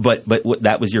 That's right. But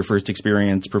that was your first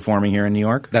experience performing here in New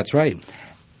York? That's right.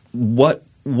 What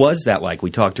was that like? We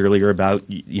talked earlier about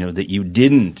that you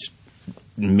didn't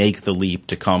make the leap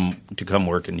to come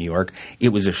work in New York. It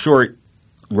was a short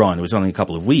run. It was only a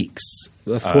couple of weeks.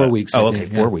 4 weeks. Oh, okay,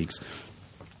 4 weeks.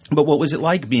 But what was it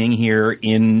like being here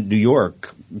in New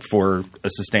York for a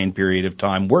sustained period of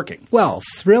time working? Well,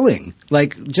 thrilling.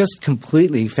 Like, just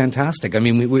completely fantastic. I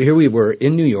mean, here we were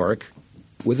in New York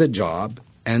with a job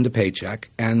and a paycheck.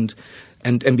 And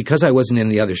because I wasn't in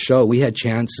the other show, we had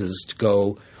chances to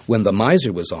go when The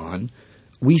Miser was on.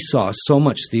 We saw so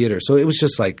much theater. So it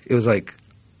was like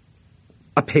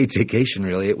a paid vacation,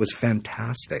 really. It was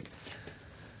fantastic.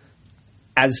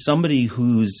 As somebody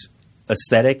whose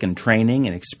aesthetic and training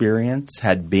and experience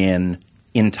had been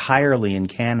entirely in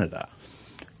Canada,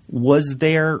 was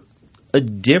there a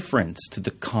difference to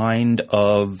the kind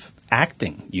of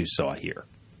acting you saw here?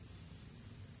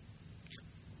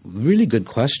 Really good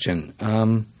question.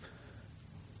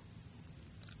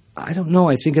 I don't know.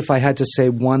 I think if I had to say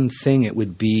one thing, it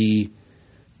would be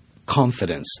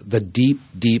confidence, the deep,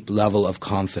 deep level of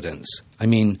confidence. I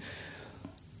mean,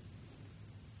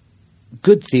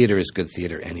 good theater is good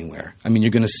theater anywhere. I mean,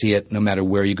 you're going to see it no matter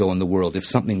where you go in the world. If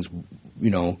something's,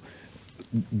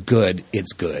 good,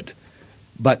 it's good.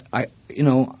 But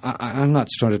I'm not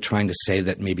sort of trying to say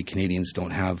that maybe Canadians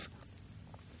don't have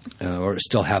or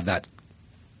still have that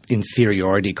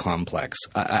inferiority complex.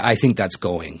 I think that's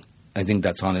going. I think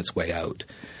that's on its way out.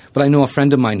 But I know a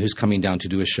friend of mine who's coming down to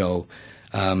do a show,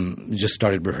 just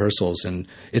started rehearsals, and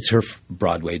it's her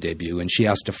Broadway debut. And she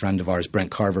asked a friend of ours,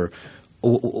 Brent Carver,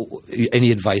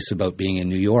 any advice about being in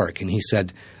New York? And he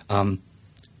said,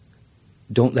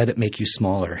 don't let it make you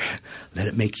smaller. Let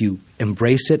it make you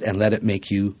embrace it, and let it make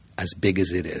you as big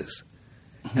as it is.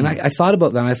 Mm-hmm. And I thought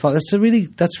about that, and I thought that's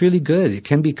really good. It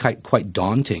can be quite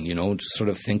daunting, to sort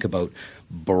of think about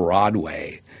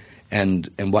Broadway and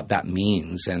what that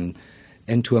means, and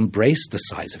to embrace the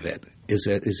size of it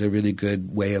is a really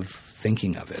good way of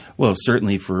thinking of it. Well,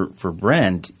 certainly for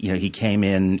Brent, he came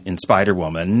in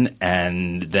Spider-Woman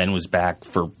and then was back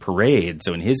for Parade.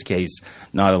 So in his case,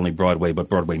 not only Broadway, but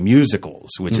Broadway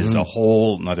musicals, which is a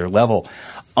whole nother level.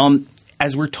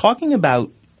 As we're talking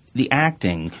about the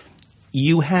acting,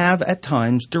 you have at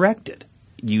times directed.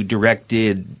 You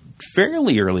directed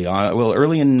fairly early on. Well,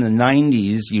 early in the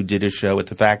 90s, you did a show at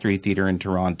the Factory Theatre in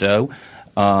Toronto.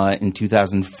 In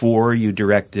 2004, you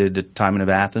directed Timon of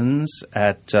Athens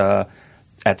at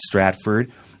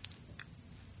Stratford.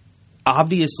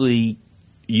 obviously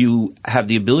you have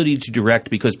the ability to direct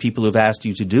because people have asked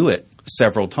you to do it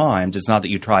several times. It's not that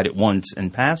you tried it once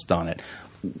and passed on it.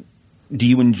 Do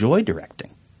you enjoy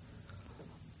directing?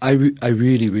 I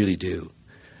really, really do.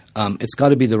 It's got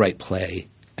to be the right play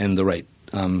and the right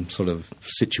sort of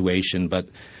situation, but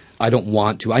I don't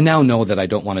want to. I now know that I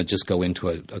don't want to just go into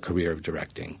a career of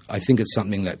directing. I think it's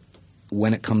something that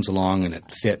when it comes along and it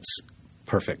fits,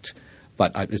 perfect.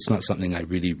 But it's not something I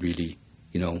really, really,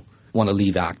 want to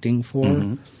leave acting for.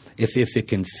 Mm-hmm. If it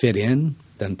can fit in,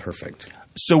 then perfect.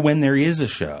 So when there is a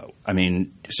show, I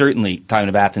mean, certainly Timon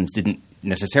of Athens didn't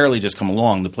necessarily just come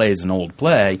along. The play is an old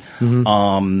play.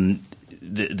 Mm-hmm.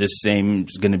 The same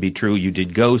is going to be true. You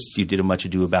did Ghosts. You did A Much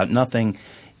Ado About Nothing.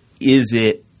 Is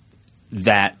it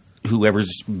that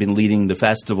whoever's been leading the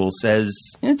festival says,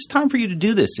 it's time for you to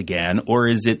do this again? Or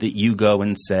is it that you go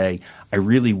and say, I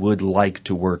really would like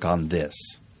to work on this?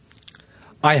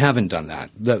 I haven't done that.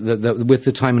 With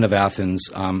the Timon of Athens,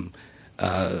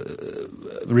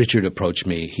 Richard approached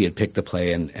me. He had picked the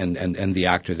play and the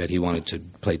actor that he wanted to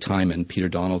play Timon, Peter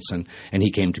Donaldson, and he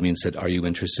came to me and said, are you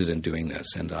interested in doing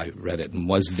this? And I read it and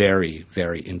was very,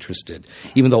 very interested,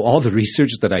 even though all the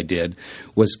research that I did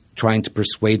was trying to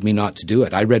persuade me not to do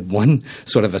it. I read one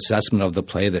sort of assessment of the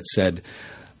play that said,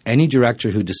 any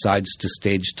director who decides to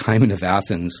stage Timon of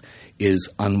Athens is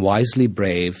unwisely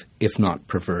brave, if not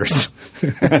perverse.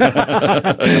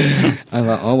 I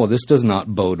thought, oh, well, this does not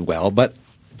bode well, but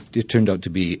it turned out to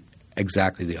be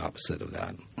exactly the opposite of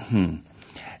that.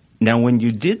 Now, when you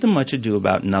did The Much Ado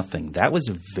About Nothing, that was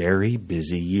a very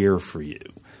busy year for you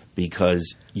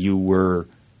because you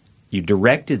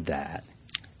directed that.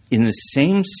 In the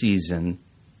same season,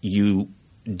 you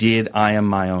did I Am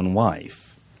My Own Wife.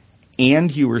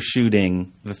 And you were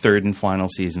shooting the third and final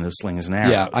season of Slings and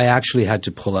Arrows. Yeah, I actually had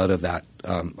to pull out of that,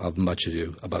 of Much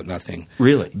Ado About Nothing.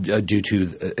 Really? Due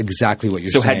to exactly what you're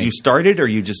saying. So had you started or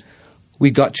you just... We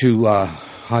got to,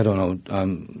 I don't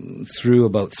know, through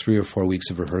about 3 or 4 weeks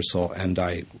of rehearsal, and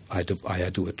I had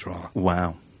to withdraw.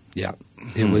 Wow. Yeah.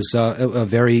 It was a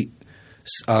very...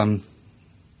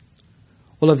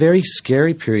 Well, a very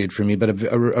scary period for me, but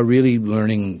a really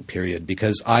learning period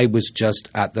because I was just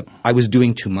I was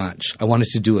doing too much. I wanted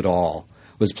to do it all.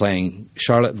 I was playing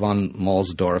Charlotte von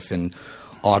Molsdorf in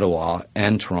Ottawa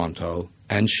and Toronto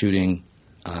and shooting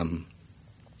the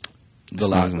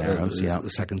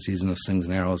second season of Slings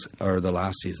and Arrows or the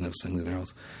last season of Slings and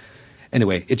Arrows.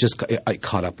 Anyway, it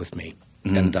caught up with me,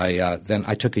 and then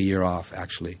I took a year off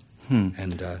actually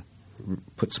and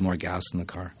put some more gas in the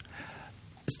car.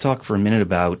 Let's talk for a minute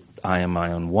about I Am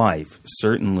My Own Wife.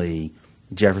 Certainly,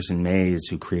 Jefferson Mays,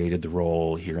 who created the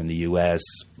role here in the U.S.,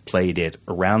 played it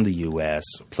around the U.S.,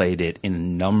 played it in a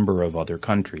number of other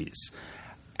countries.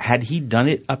 Had he done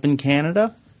it up in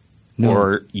Canada? No.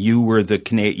 Or you were the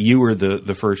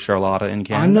first Charlotta in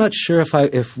Canada? I'm not sure if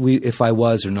I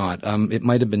was or not. It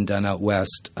might have been done out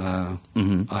west. I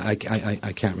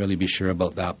can't really be sure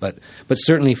about that. But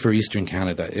certainly for Eastern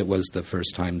Canada, it was the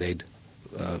first time they'd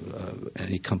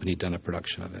any company done a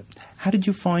production of it. How did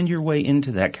you find your way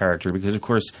into that character? Because, of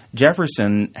course,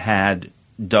 Jefferson had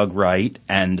Doug Wright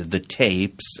and the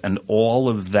tapes and all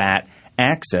of that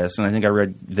access, and I think I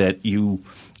read that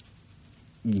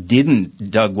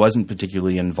Doug wasn't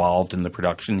particularly involved in the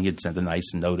production. He had sent a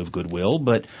nice note of goodwill,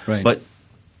 but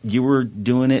you were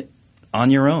doing it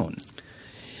on your own.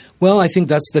 Well, I think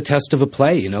that's the test of a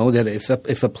play, that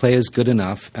if a play is good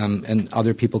enough and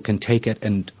other people can take it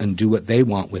and do what they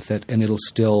want with it, and it'll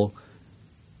still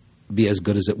be as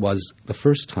good as it was the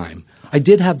first time. I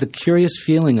did have the curious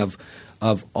feeling of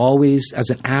always, as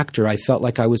an actor, I felt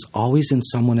like I was always in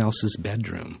someone else's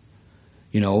bedroom,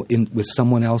 with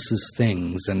someone else's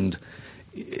things, and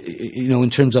in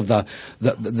terms of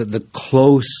the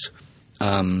close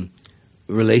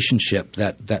relationship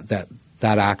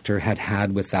that actor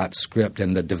had with that script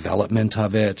and the development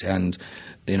of it, and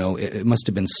it must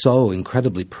have been so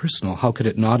incredibly personal. How could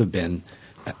it not have been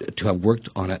to have worked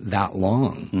on it that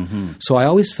long? Mm-hmm. So I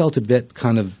always felt a bit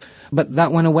but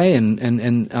that went away,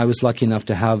 and I was lucky enough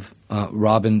to have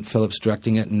Robin Phillips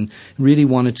directing it, and really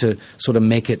wanted to sort of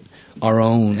make it our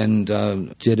own, and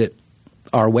did it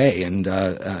our way, and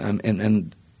I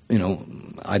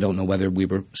don't know whether we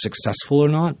were successful or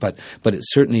not, but it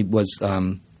certainly was.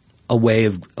 A way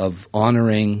of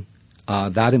honoring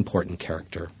that important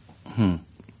character.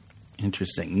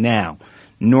 Interesting. Now,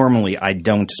 normally I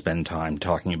don't spend time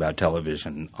talking about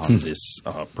television on this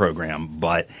program,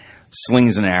 but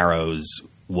Slings and Arrows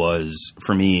was,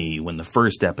 for me, when the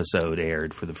first episode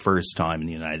aired for the first time in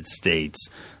the United States,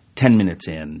 10 minutes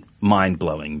in,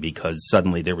 mind-blowing, because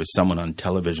suddenly there was someone on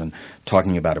television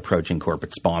talking about approaching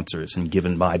corporate sponsors, and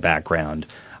given my background,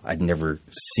 I'd never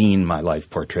seen my life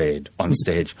portrayed on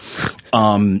stage.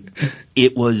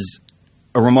 It was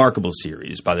a remarkable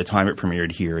series. By the time it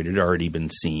premiered here, it had already been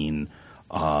seen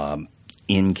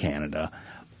in Canada.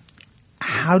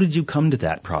 How did you come to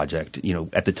that project?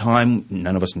 At the time,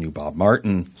 none of us knew Bob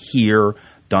Martin. Here,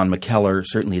 Don McKellar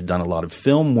certainly had done a lot of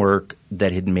film work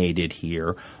that had made it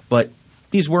here, but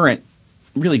these weren't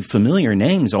really familiar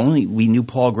names. Only we knew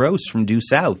Paul Gross from Due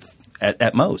South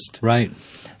at most. Right.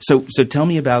 So tell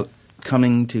me about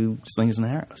coming to Slings and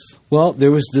Arrows. Well,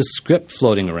 there was this script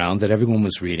floating around that everyone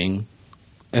was reading,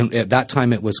 and at that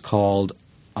time it was called,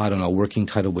 working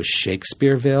title was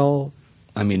Shakespeareville.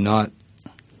 I mean, not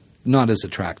as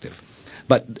attractive.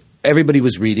 But everybody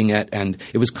was reading it, and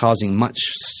it was causing much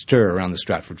stir around the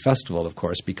Stratford Festival, of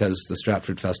course, because the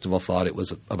Stratford Festival thought it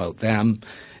was about them,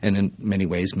 and in many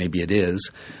ways maybe it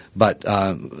is. But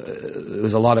there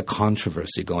was a lot of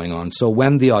controversy going on. So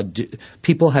when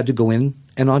people had to go in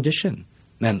and audition.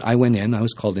 And I went in. I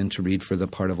was called in to read for the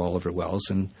part of Oliver Wells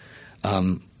and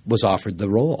was offered the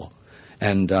role.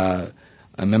 And I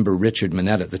remember Richard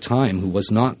Manette at the time, who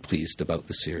was not pleased about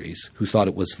the series, who thought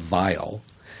it was vile.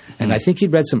 And I think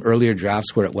he'd read some earlier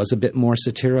drafts where it was a bit more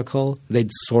satirical. They'd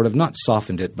sort of not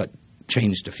softened it, but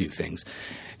changed a few things.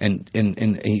 And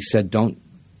he said,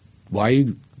 why are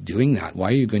you doing that? Why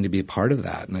are you going to be a part of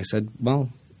that? And I said, well,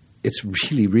 it's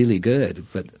really, really good.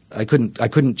 But I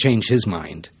couldn't change his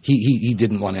mind. He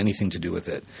didn't want anything to do with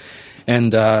it.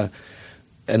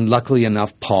 And luckily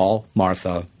enough, Paul,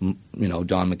 Martha, Don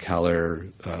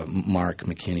McKellar, Mark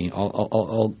McKinney,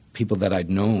 all people that I'd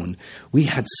known, we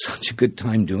had such a good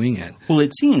time doing it. Well,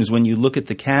 it seems when you look at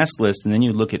the cast list and then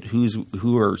you look at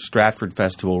who are Stratford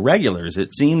Festival regulars, it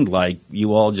seemed like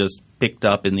you all just picked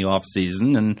up in the off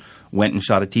season and went and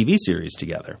shot a TV series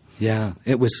together. Yeah,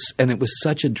 it was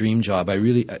such a dream job.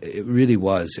 It really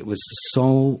was. It was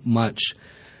so much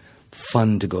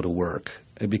fun to go to work,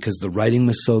 because the writing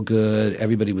was so good.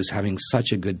 Everybody was having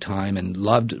such a good time and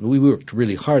loved. We worked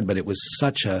really hard, but it was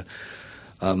such a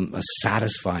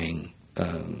satisfying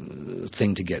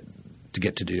thing to get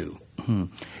to do. Mm-hmm.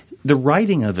 The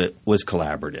writing of it was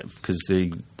collaborative, because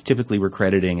they typically were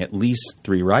crediting at least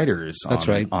 3 writers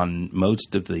on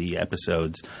most of the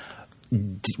episodes.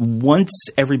 Once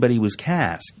everybody was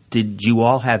cast, did you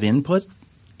all have input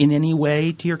in any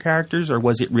way to your characters, or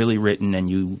was it really written and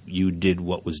you did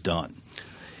what was done?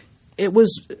 It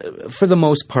was, for the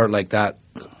most part, like that.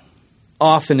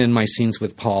 Often in my scenes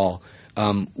with Paul,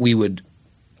 we would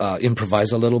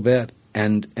improvise a little bit,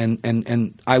 and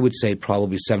I would say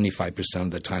probably 75%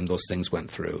 of the time those things went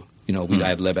through. We'd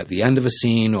ad lib at the end of a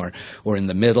scene, or in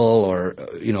the middle, or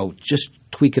just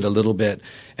tweak it a little bit,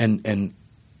 and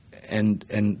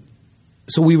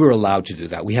so we were allowed to do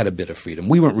that. We had a bit of freedom.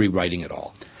 We weren't rewriting it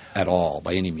all at all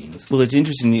by any means. Well, it's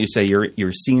interesting that you say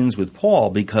your scenes with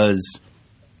Paul, because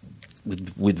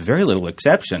with very little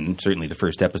exception, certainly the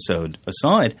first episode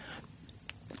aside,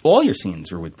 all your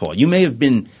scenes were with Paul. You may have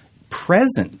been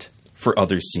present for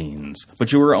other scenes,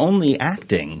 but you were only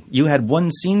acting. You had one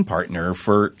scene partner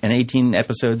for 18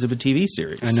 episodes of a TV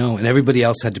series. I know, and everybody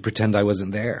else had to pretend I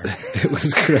wasn't there. It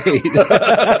was great.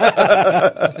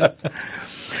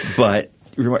 But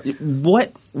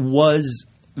what was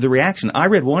the reaction? I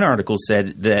read one article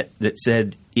that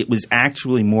said it was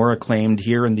actually more acclaimed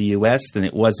here in the U.S. than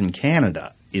it was in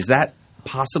Canada. Is that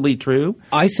possibly true?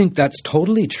 I think that's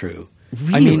totally true.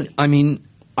 Really? I mean,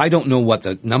 I don't know what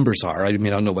the numbers are. I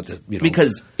don't know what the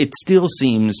because it still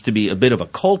seems to be a bit of a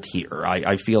cult here.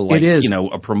 I feel like it is.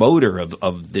 A promoter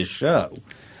of this show.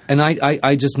 And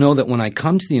I just know that when I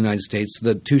come to the United States,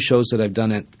 the 2 shows that I've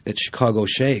done at Chicago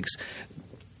Shakes,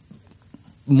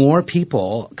 more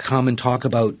people come and talk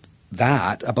about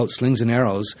Slings and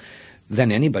Arrows, than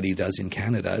anybody does in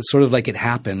Canada. It's sort of like it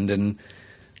happened,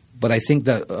 but I think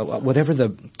that whatever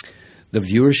the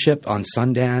viewership on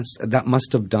Sundance, that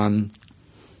must have done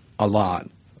a lot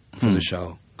for the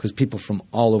show, because people from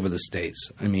all over the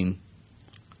States,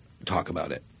 talk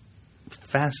about it.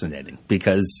 Fascinating,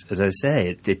 because, as I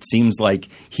say, it seems like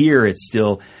here it's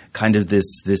still kind of this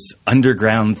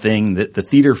underground thing that the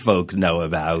theater folk know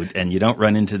about, and you don't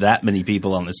run into that many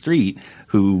people on the street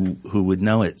who would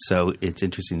know it. So it's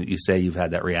interesting that you say you've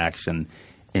had that reaction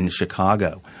in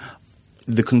Chicago.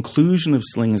 The conclusion of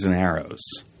Slings and Arrows,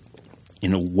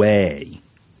 in a way,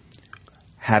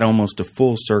 had almost a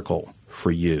full circle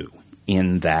for you,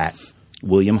 in that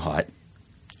William Hutt,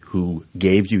 who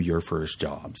gave you your first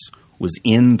jobs, was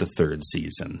in the 3rd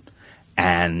season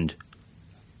and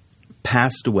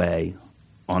passed away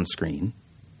on screen.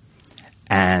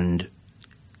 and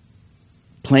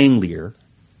playing Lear,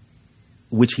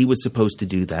 which he was supposed to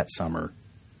do that summer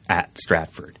at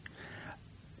Stratford.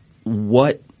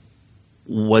 What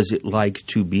was it like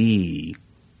to be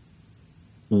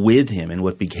with him in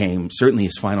what became certainly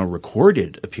his final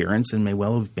recorded appearance and may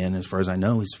well have been, as far as I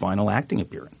know, his final acting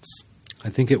appearance? I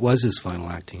think it was his final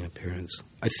acting appearance.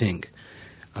 I think.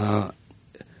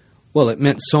 Well, it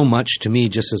meant so much to me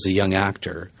just as a young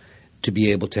actor to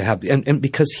be able to have – and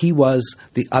because he was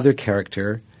the other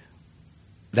character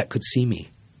that could see me.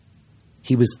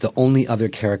 He was the only other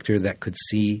character that could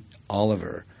see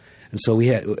Oliver. And so we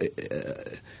had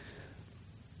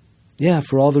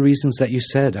for all the reasons that you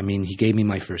said. I mean, he gave me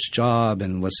my first job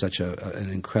and was such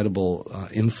an incredible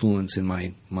influence in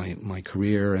my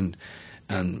career and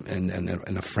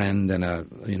a friend and a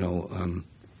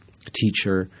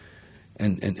teacher,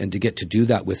 and to get to do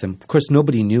that with him. Of course,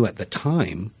 nobody knew at the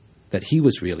time that he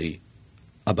was really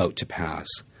about to pass.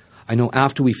 I know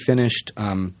after we finished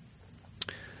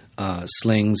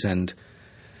Slings, and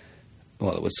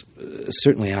well, it was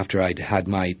certainly after I'd had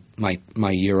my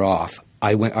year off.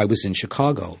 I was in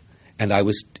Chicago, and I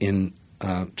was in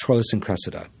Troilus and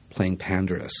Cressida playing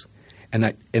Pandarus,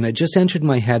 and it just entered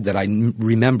my head that I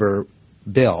remember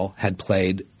Bill had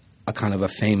played a kind of a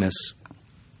famous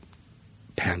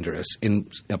Pandarus in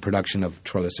a production of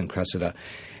Troilus and Cressida.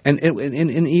 And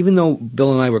even though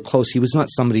Bill and I were close, he was not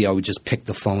somebody I would just pick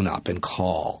the phone up and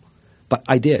call. But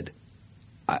I did.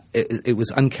 It was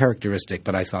uncharacteristic,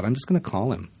 but I thought, I'm just going to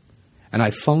call him. And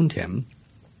I phoned him,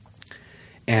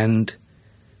 and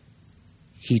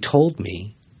he told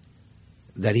me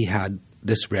that he had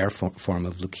this rare form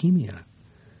of leukemia.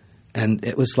 And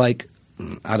it was like,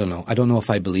 I don't know. I don't know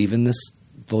if I believe in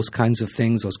those kinds of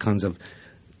things, those kinds of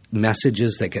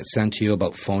messages that get sent to you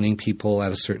about phoning people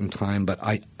at a certain time. But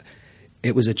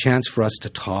it was a chance for us to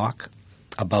talk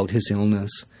about his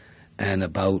illness and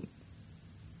about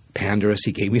Pandarus.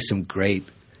 He gave me some great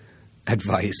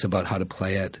advice about how to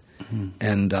play it. Mm-hmm.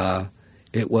 And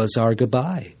it was our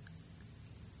goodbye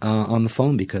on the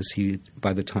phone, because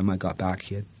by the time I got back,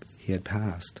 he had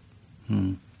passed.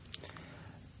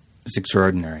 It's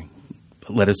extraordinary.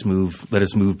 But let us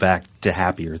move back to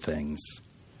happier things.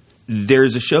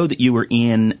 There's a show that you were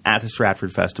in at the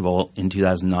Stratford Festival in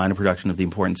 2009, a production of The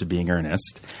Importance of Being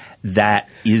Earnest, that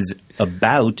is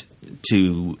about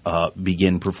to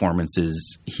begin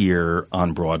performances here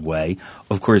on Broadway.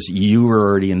 Of course, you were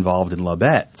already involved in La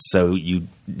Bête, so you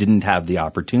didn't have the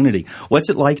opportunity. What's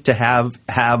it like to have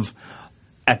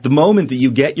at the moment that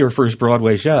you get your first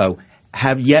Broadway show,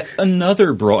 have yet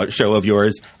another show of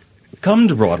yours come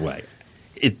to Broadway?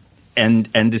 And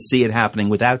to see it happening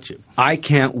without you. I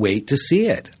can't wait to see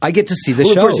it. I get to see the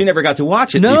show. Of course, you never got to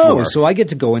watch it before. No, so I get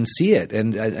to go and see it,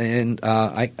 and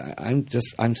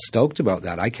I'm stoked about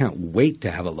that. I can't wait to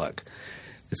have a look.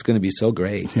 It's going to be so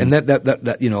great. And that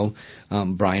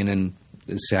Brian and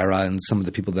Sarah and some of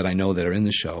the people that I know that are in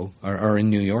the show are in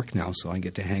New York now, so I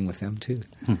get to hang with them too.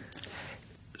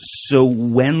 So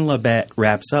when La Bête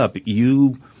wraps up,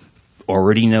 you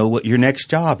already know what your next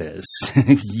job is.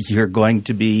 You're going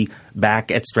to be back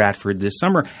at Stratford this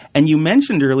summer. And you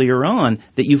mentioned earlier on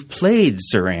that you've played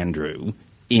Sir Andrew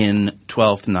in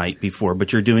Twelfth Night before,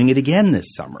 but you're doing it again this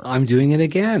summer. I'm doing it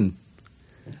again.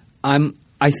 Those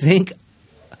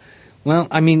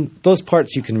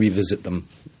parts, you can revisit them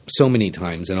so many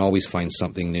times and always find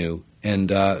something new.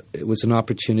 And it was an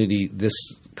opportunity this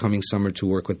coming summer to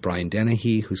work with Brian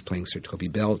Dennehy, who's playing Sir Toby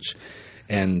Belch.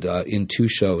 And in 2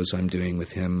 shows I'm doing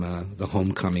with him, The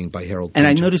Homecoming by Harold Pinter.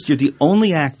 And I noticed you're the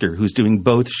only actor who's doing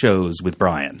both shows with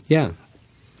Brian. Yeah.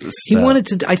 So. He wanted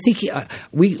to – I think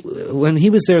when he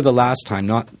was there the last time,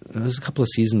 it was a couple of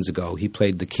seasons ago, he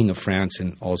played the King of France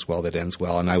in All's Well That Ends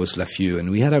Well, and I was Lafayette. And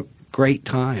we had a great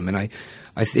time. And I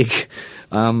think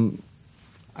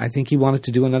he wanted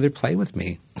to do another play with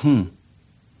me.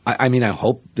 I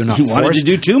hope they're not. He wanted to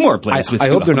do 2 more plays with you.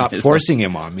 I hope they're not forcing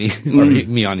him on me, or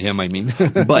me on him. I mean,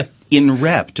 but in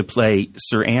rep to play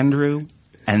Sir Andrew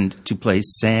and to play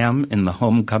Sam in The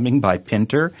Homecoming by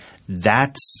Pinter,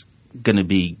 that's going to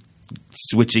be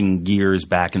switching gears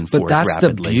back and forth. But that's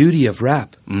rapidly. The beauty of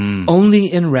rep. Only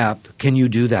in rep can you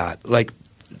do that. Like,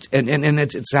 and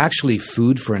it's actually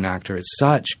food for an actor. It's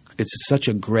such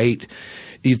a great.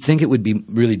 You'd think it would be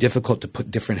really difficult to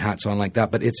put different hats on like that,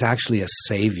 but it's actually a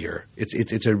savior.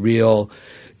 It's a real,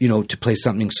 to play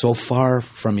something so far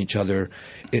from each other.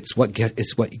 It's what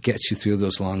gets you through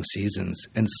those long seasons,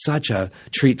 and such a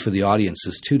treat for the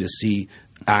audiences too to see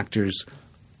actors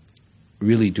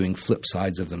really doing flip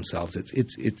sides of themselves.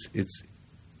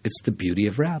 It's the beauty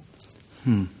of rap.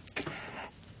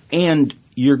 And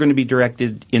you're going to be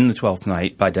directed in The Twelfth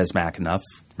Night by Des McAnuff,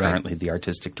 Right. currently the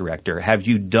artistic director. Have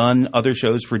you done other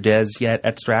shows for Des yet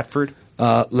at Stratford?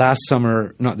 Last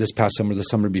summer, not this past summer, the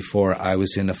summer before, I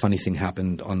was in A Funny Thing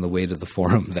Happened on the way to the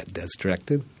Forum that Des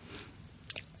directed.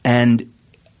 And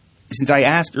since I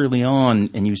asked early on,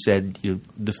 and you said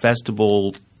the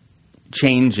festival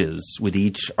changes with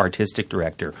each artistic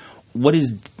director, what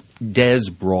is Des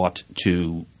brought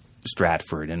to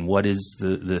Stratford, and what is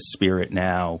the spirit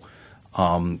now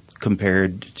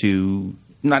compared to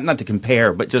not to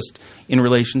compare, but just in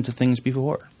relation to things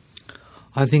before?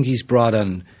 I think he's brought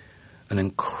an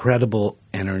incredible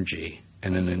energy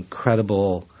and an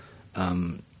incredible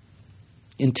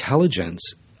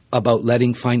intelligence about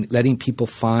letting people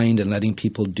find and letting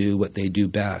people do what they do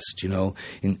best.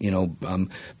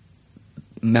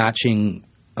 Matching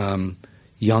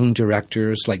young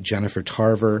directors like Jennifer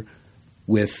Tarver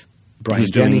with Brian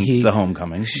Who's doing Dennehy. The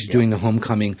Homecoming. She's doing The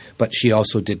Homecoming, but she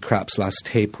also did Krapp's Last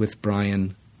Tape with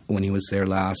Brian when he was there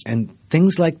last. And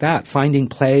things like that, finding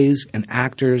plays and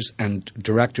actors and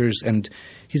directors. And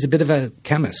he's a bit of a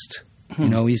chemist.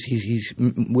 He's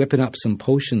whipping up some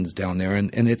potions down there.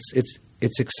 And it's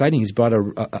exciting. He's brought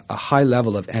a high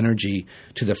level of energy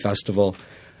to the festival.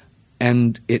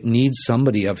 And it needs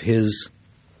somebody of his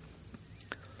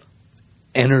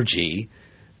energy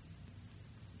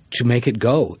to make it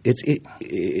go. It's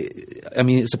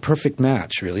a perfect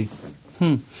match, really.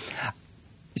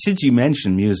 Since you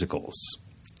mentioned musicals,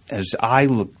 as I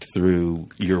looked through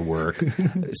your work,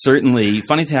 certainly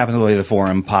Funny Thing Happened on the Way to the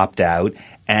Forum popped out,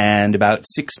 and about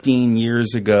 16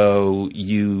 years ago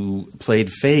you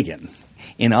played Fagin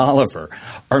in Oliver.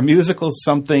 Are musicals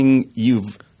something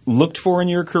you've looked for in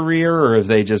your career, or have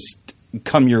they just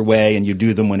come your way and you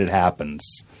do them when it happens?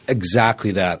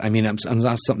 Exactly that. I mean, I'm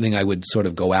not something I would sort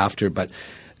of go after, but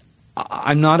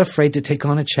I'm not afraid to take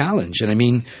on a challenge. And I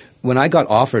mean, when I got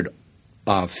offered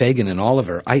Fagin and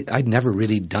Oliver, I'd never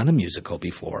really done a musical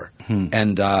before.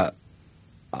 And I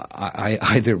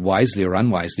either wisely or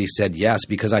unwisely said yes,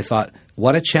 because I thought,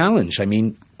 what a challenge. I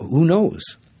mean, who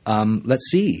knows? Let's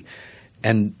see.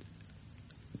 And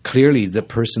clearly the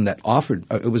person that offered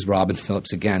it was Robin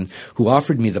Phillips again, who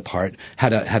offered me the part,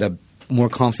 had a more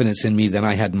confidence in me than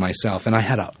I had in myself. And I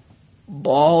had a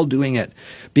ball doing it.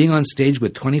 Being on stage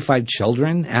with 25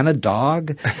 children and a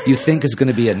dog, you think is going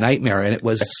to be a nightmare. And it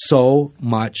was so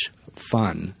much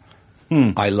fun.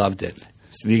 I loved it.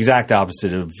 It's the exact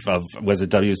opposite of was it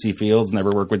W.C. Fields,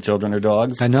 never work with children or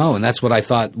dogs? I know, and that's what I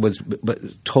thought was but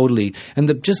totally –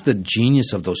 and just the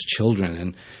genius of those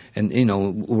children. And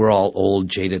we're all old,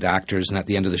 jaded actors, and at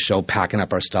the end of the show packing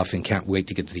up our stuff and can't wait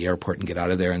to get to the airport and get out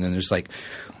of there. And then there's like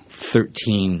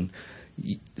 13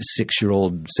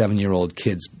 6-year-old, 7-year-old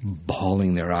kids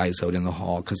bawling their eyes out in the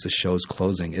hall because the show's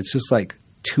closing. It's just like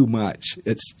too much.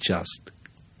 It's just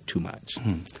too much.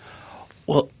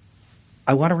 Well,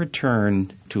 I want to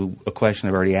return to a question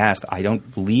I've already asked. I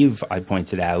don't believe I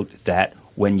pointed out that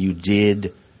when you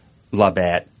did La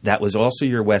Bête, that was also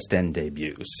your West End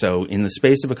debut. So in the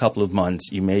space of a couple of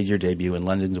months, you made your debut in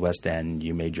London's West End,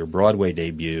 you made your Broadway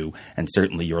debut, and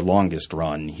certainly your longest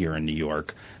run here in New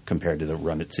York compared to the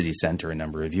run at City Center a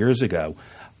number of years ago.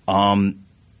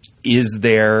 Is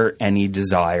there any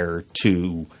desire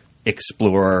to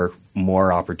explore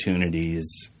more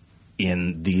opportunities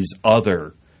in these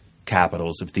other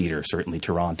capitals of theater? Certainly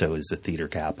Toronto is the theater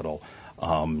capital.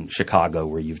 Chicago,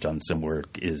 where you've done some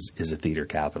work, is a theater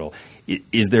capital.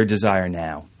 Is there desire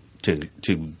now to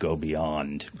go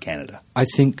beyond Canada? I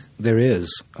think there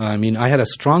is. I mean, I had a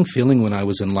strong feeling when I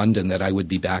was in London that I would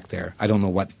be back there. I don't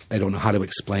know how to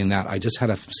explain that. I just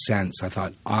had a sense. I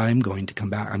thought, I'm going to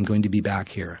come back. I'm going to be back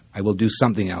here. I will do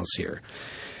something else here.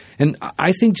 And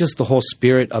I think just the whole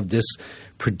spirit of this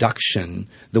production,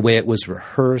 the way it was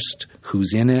rehearsed,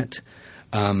 who's in it,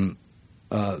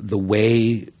 the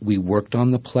way we worked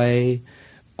on the play.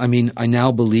 I mean, I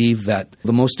now believe that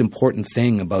the most important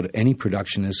thing about any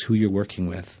production is who you're working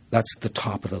with. That's the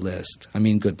top of the list. I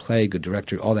mean, good play, good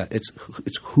director, all that. It's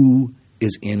who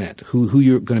is in it, who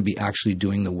you're going to be actually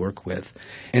doing the work with.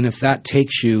 And if that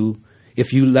takes you,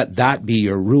 if you let that be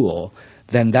your rule,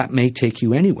 then that may take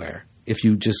you anywhere. If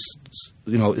you just,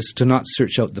 it's to not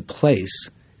search out the place,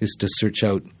 is to search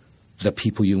out the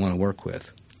people you want to work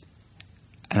with.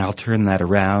 And I'll turn that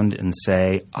around and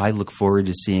say I look forward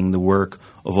to seeing the work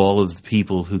of all of the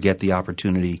people who get the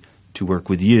opportunity to work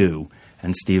with you.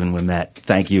 And Stephen Ouimet,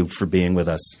 thank you for being with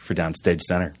us for Downstage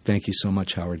Center. Thank you so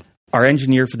much, Howard. Our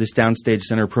engineer for this Downstage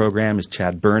Center program is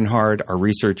Chad Bernhard. Our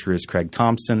researcher is Craig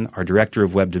Thompson. Our director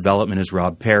of web development is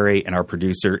Rob Perry. And our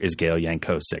producer is Gail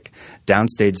Yankosik.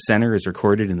 Downstage Center is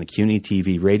recorded in the CUNY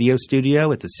TV radio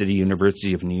studio at the City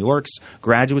University of New York's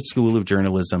Graduate School of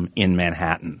Journalism in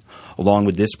Manhattan. Along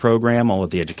with this program, all of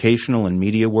the educational and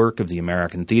media work of the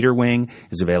American Theater Wing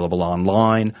is available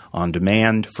online, on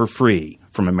demand, for free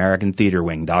from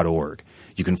AmericanTheaterWing.org.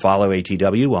 You can follow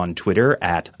ATW on Twitter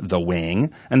at The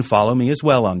Wing and follow me as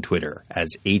well on Twitter as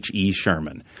H.E.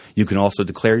 Sherman. You can also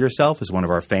declare yourself as one of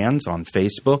our fans on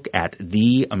Facebook at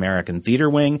The American Theater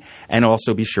Wing, and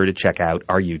also be sure to check out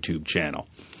our YouTube channel.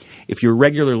 If you're a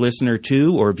regular listener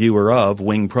to or viewer of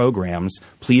Wing programs,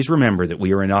 please remember that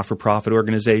we are a not-for-profit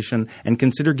organization and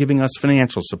consider giving us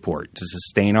financial support to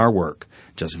sustain our work.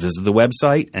 Just visit the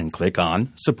website and click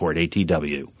on Support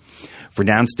ATW. For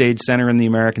Downstage Center and the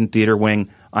American Theater Wing,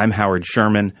 I'm Howard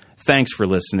Sherman. Thanks for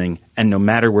listening, and no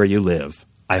matter where you live,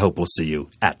 I hope we'll see you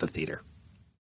at the theater.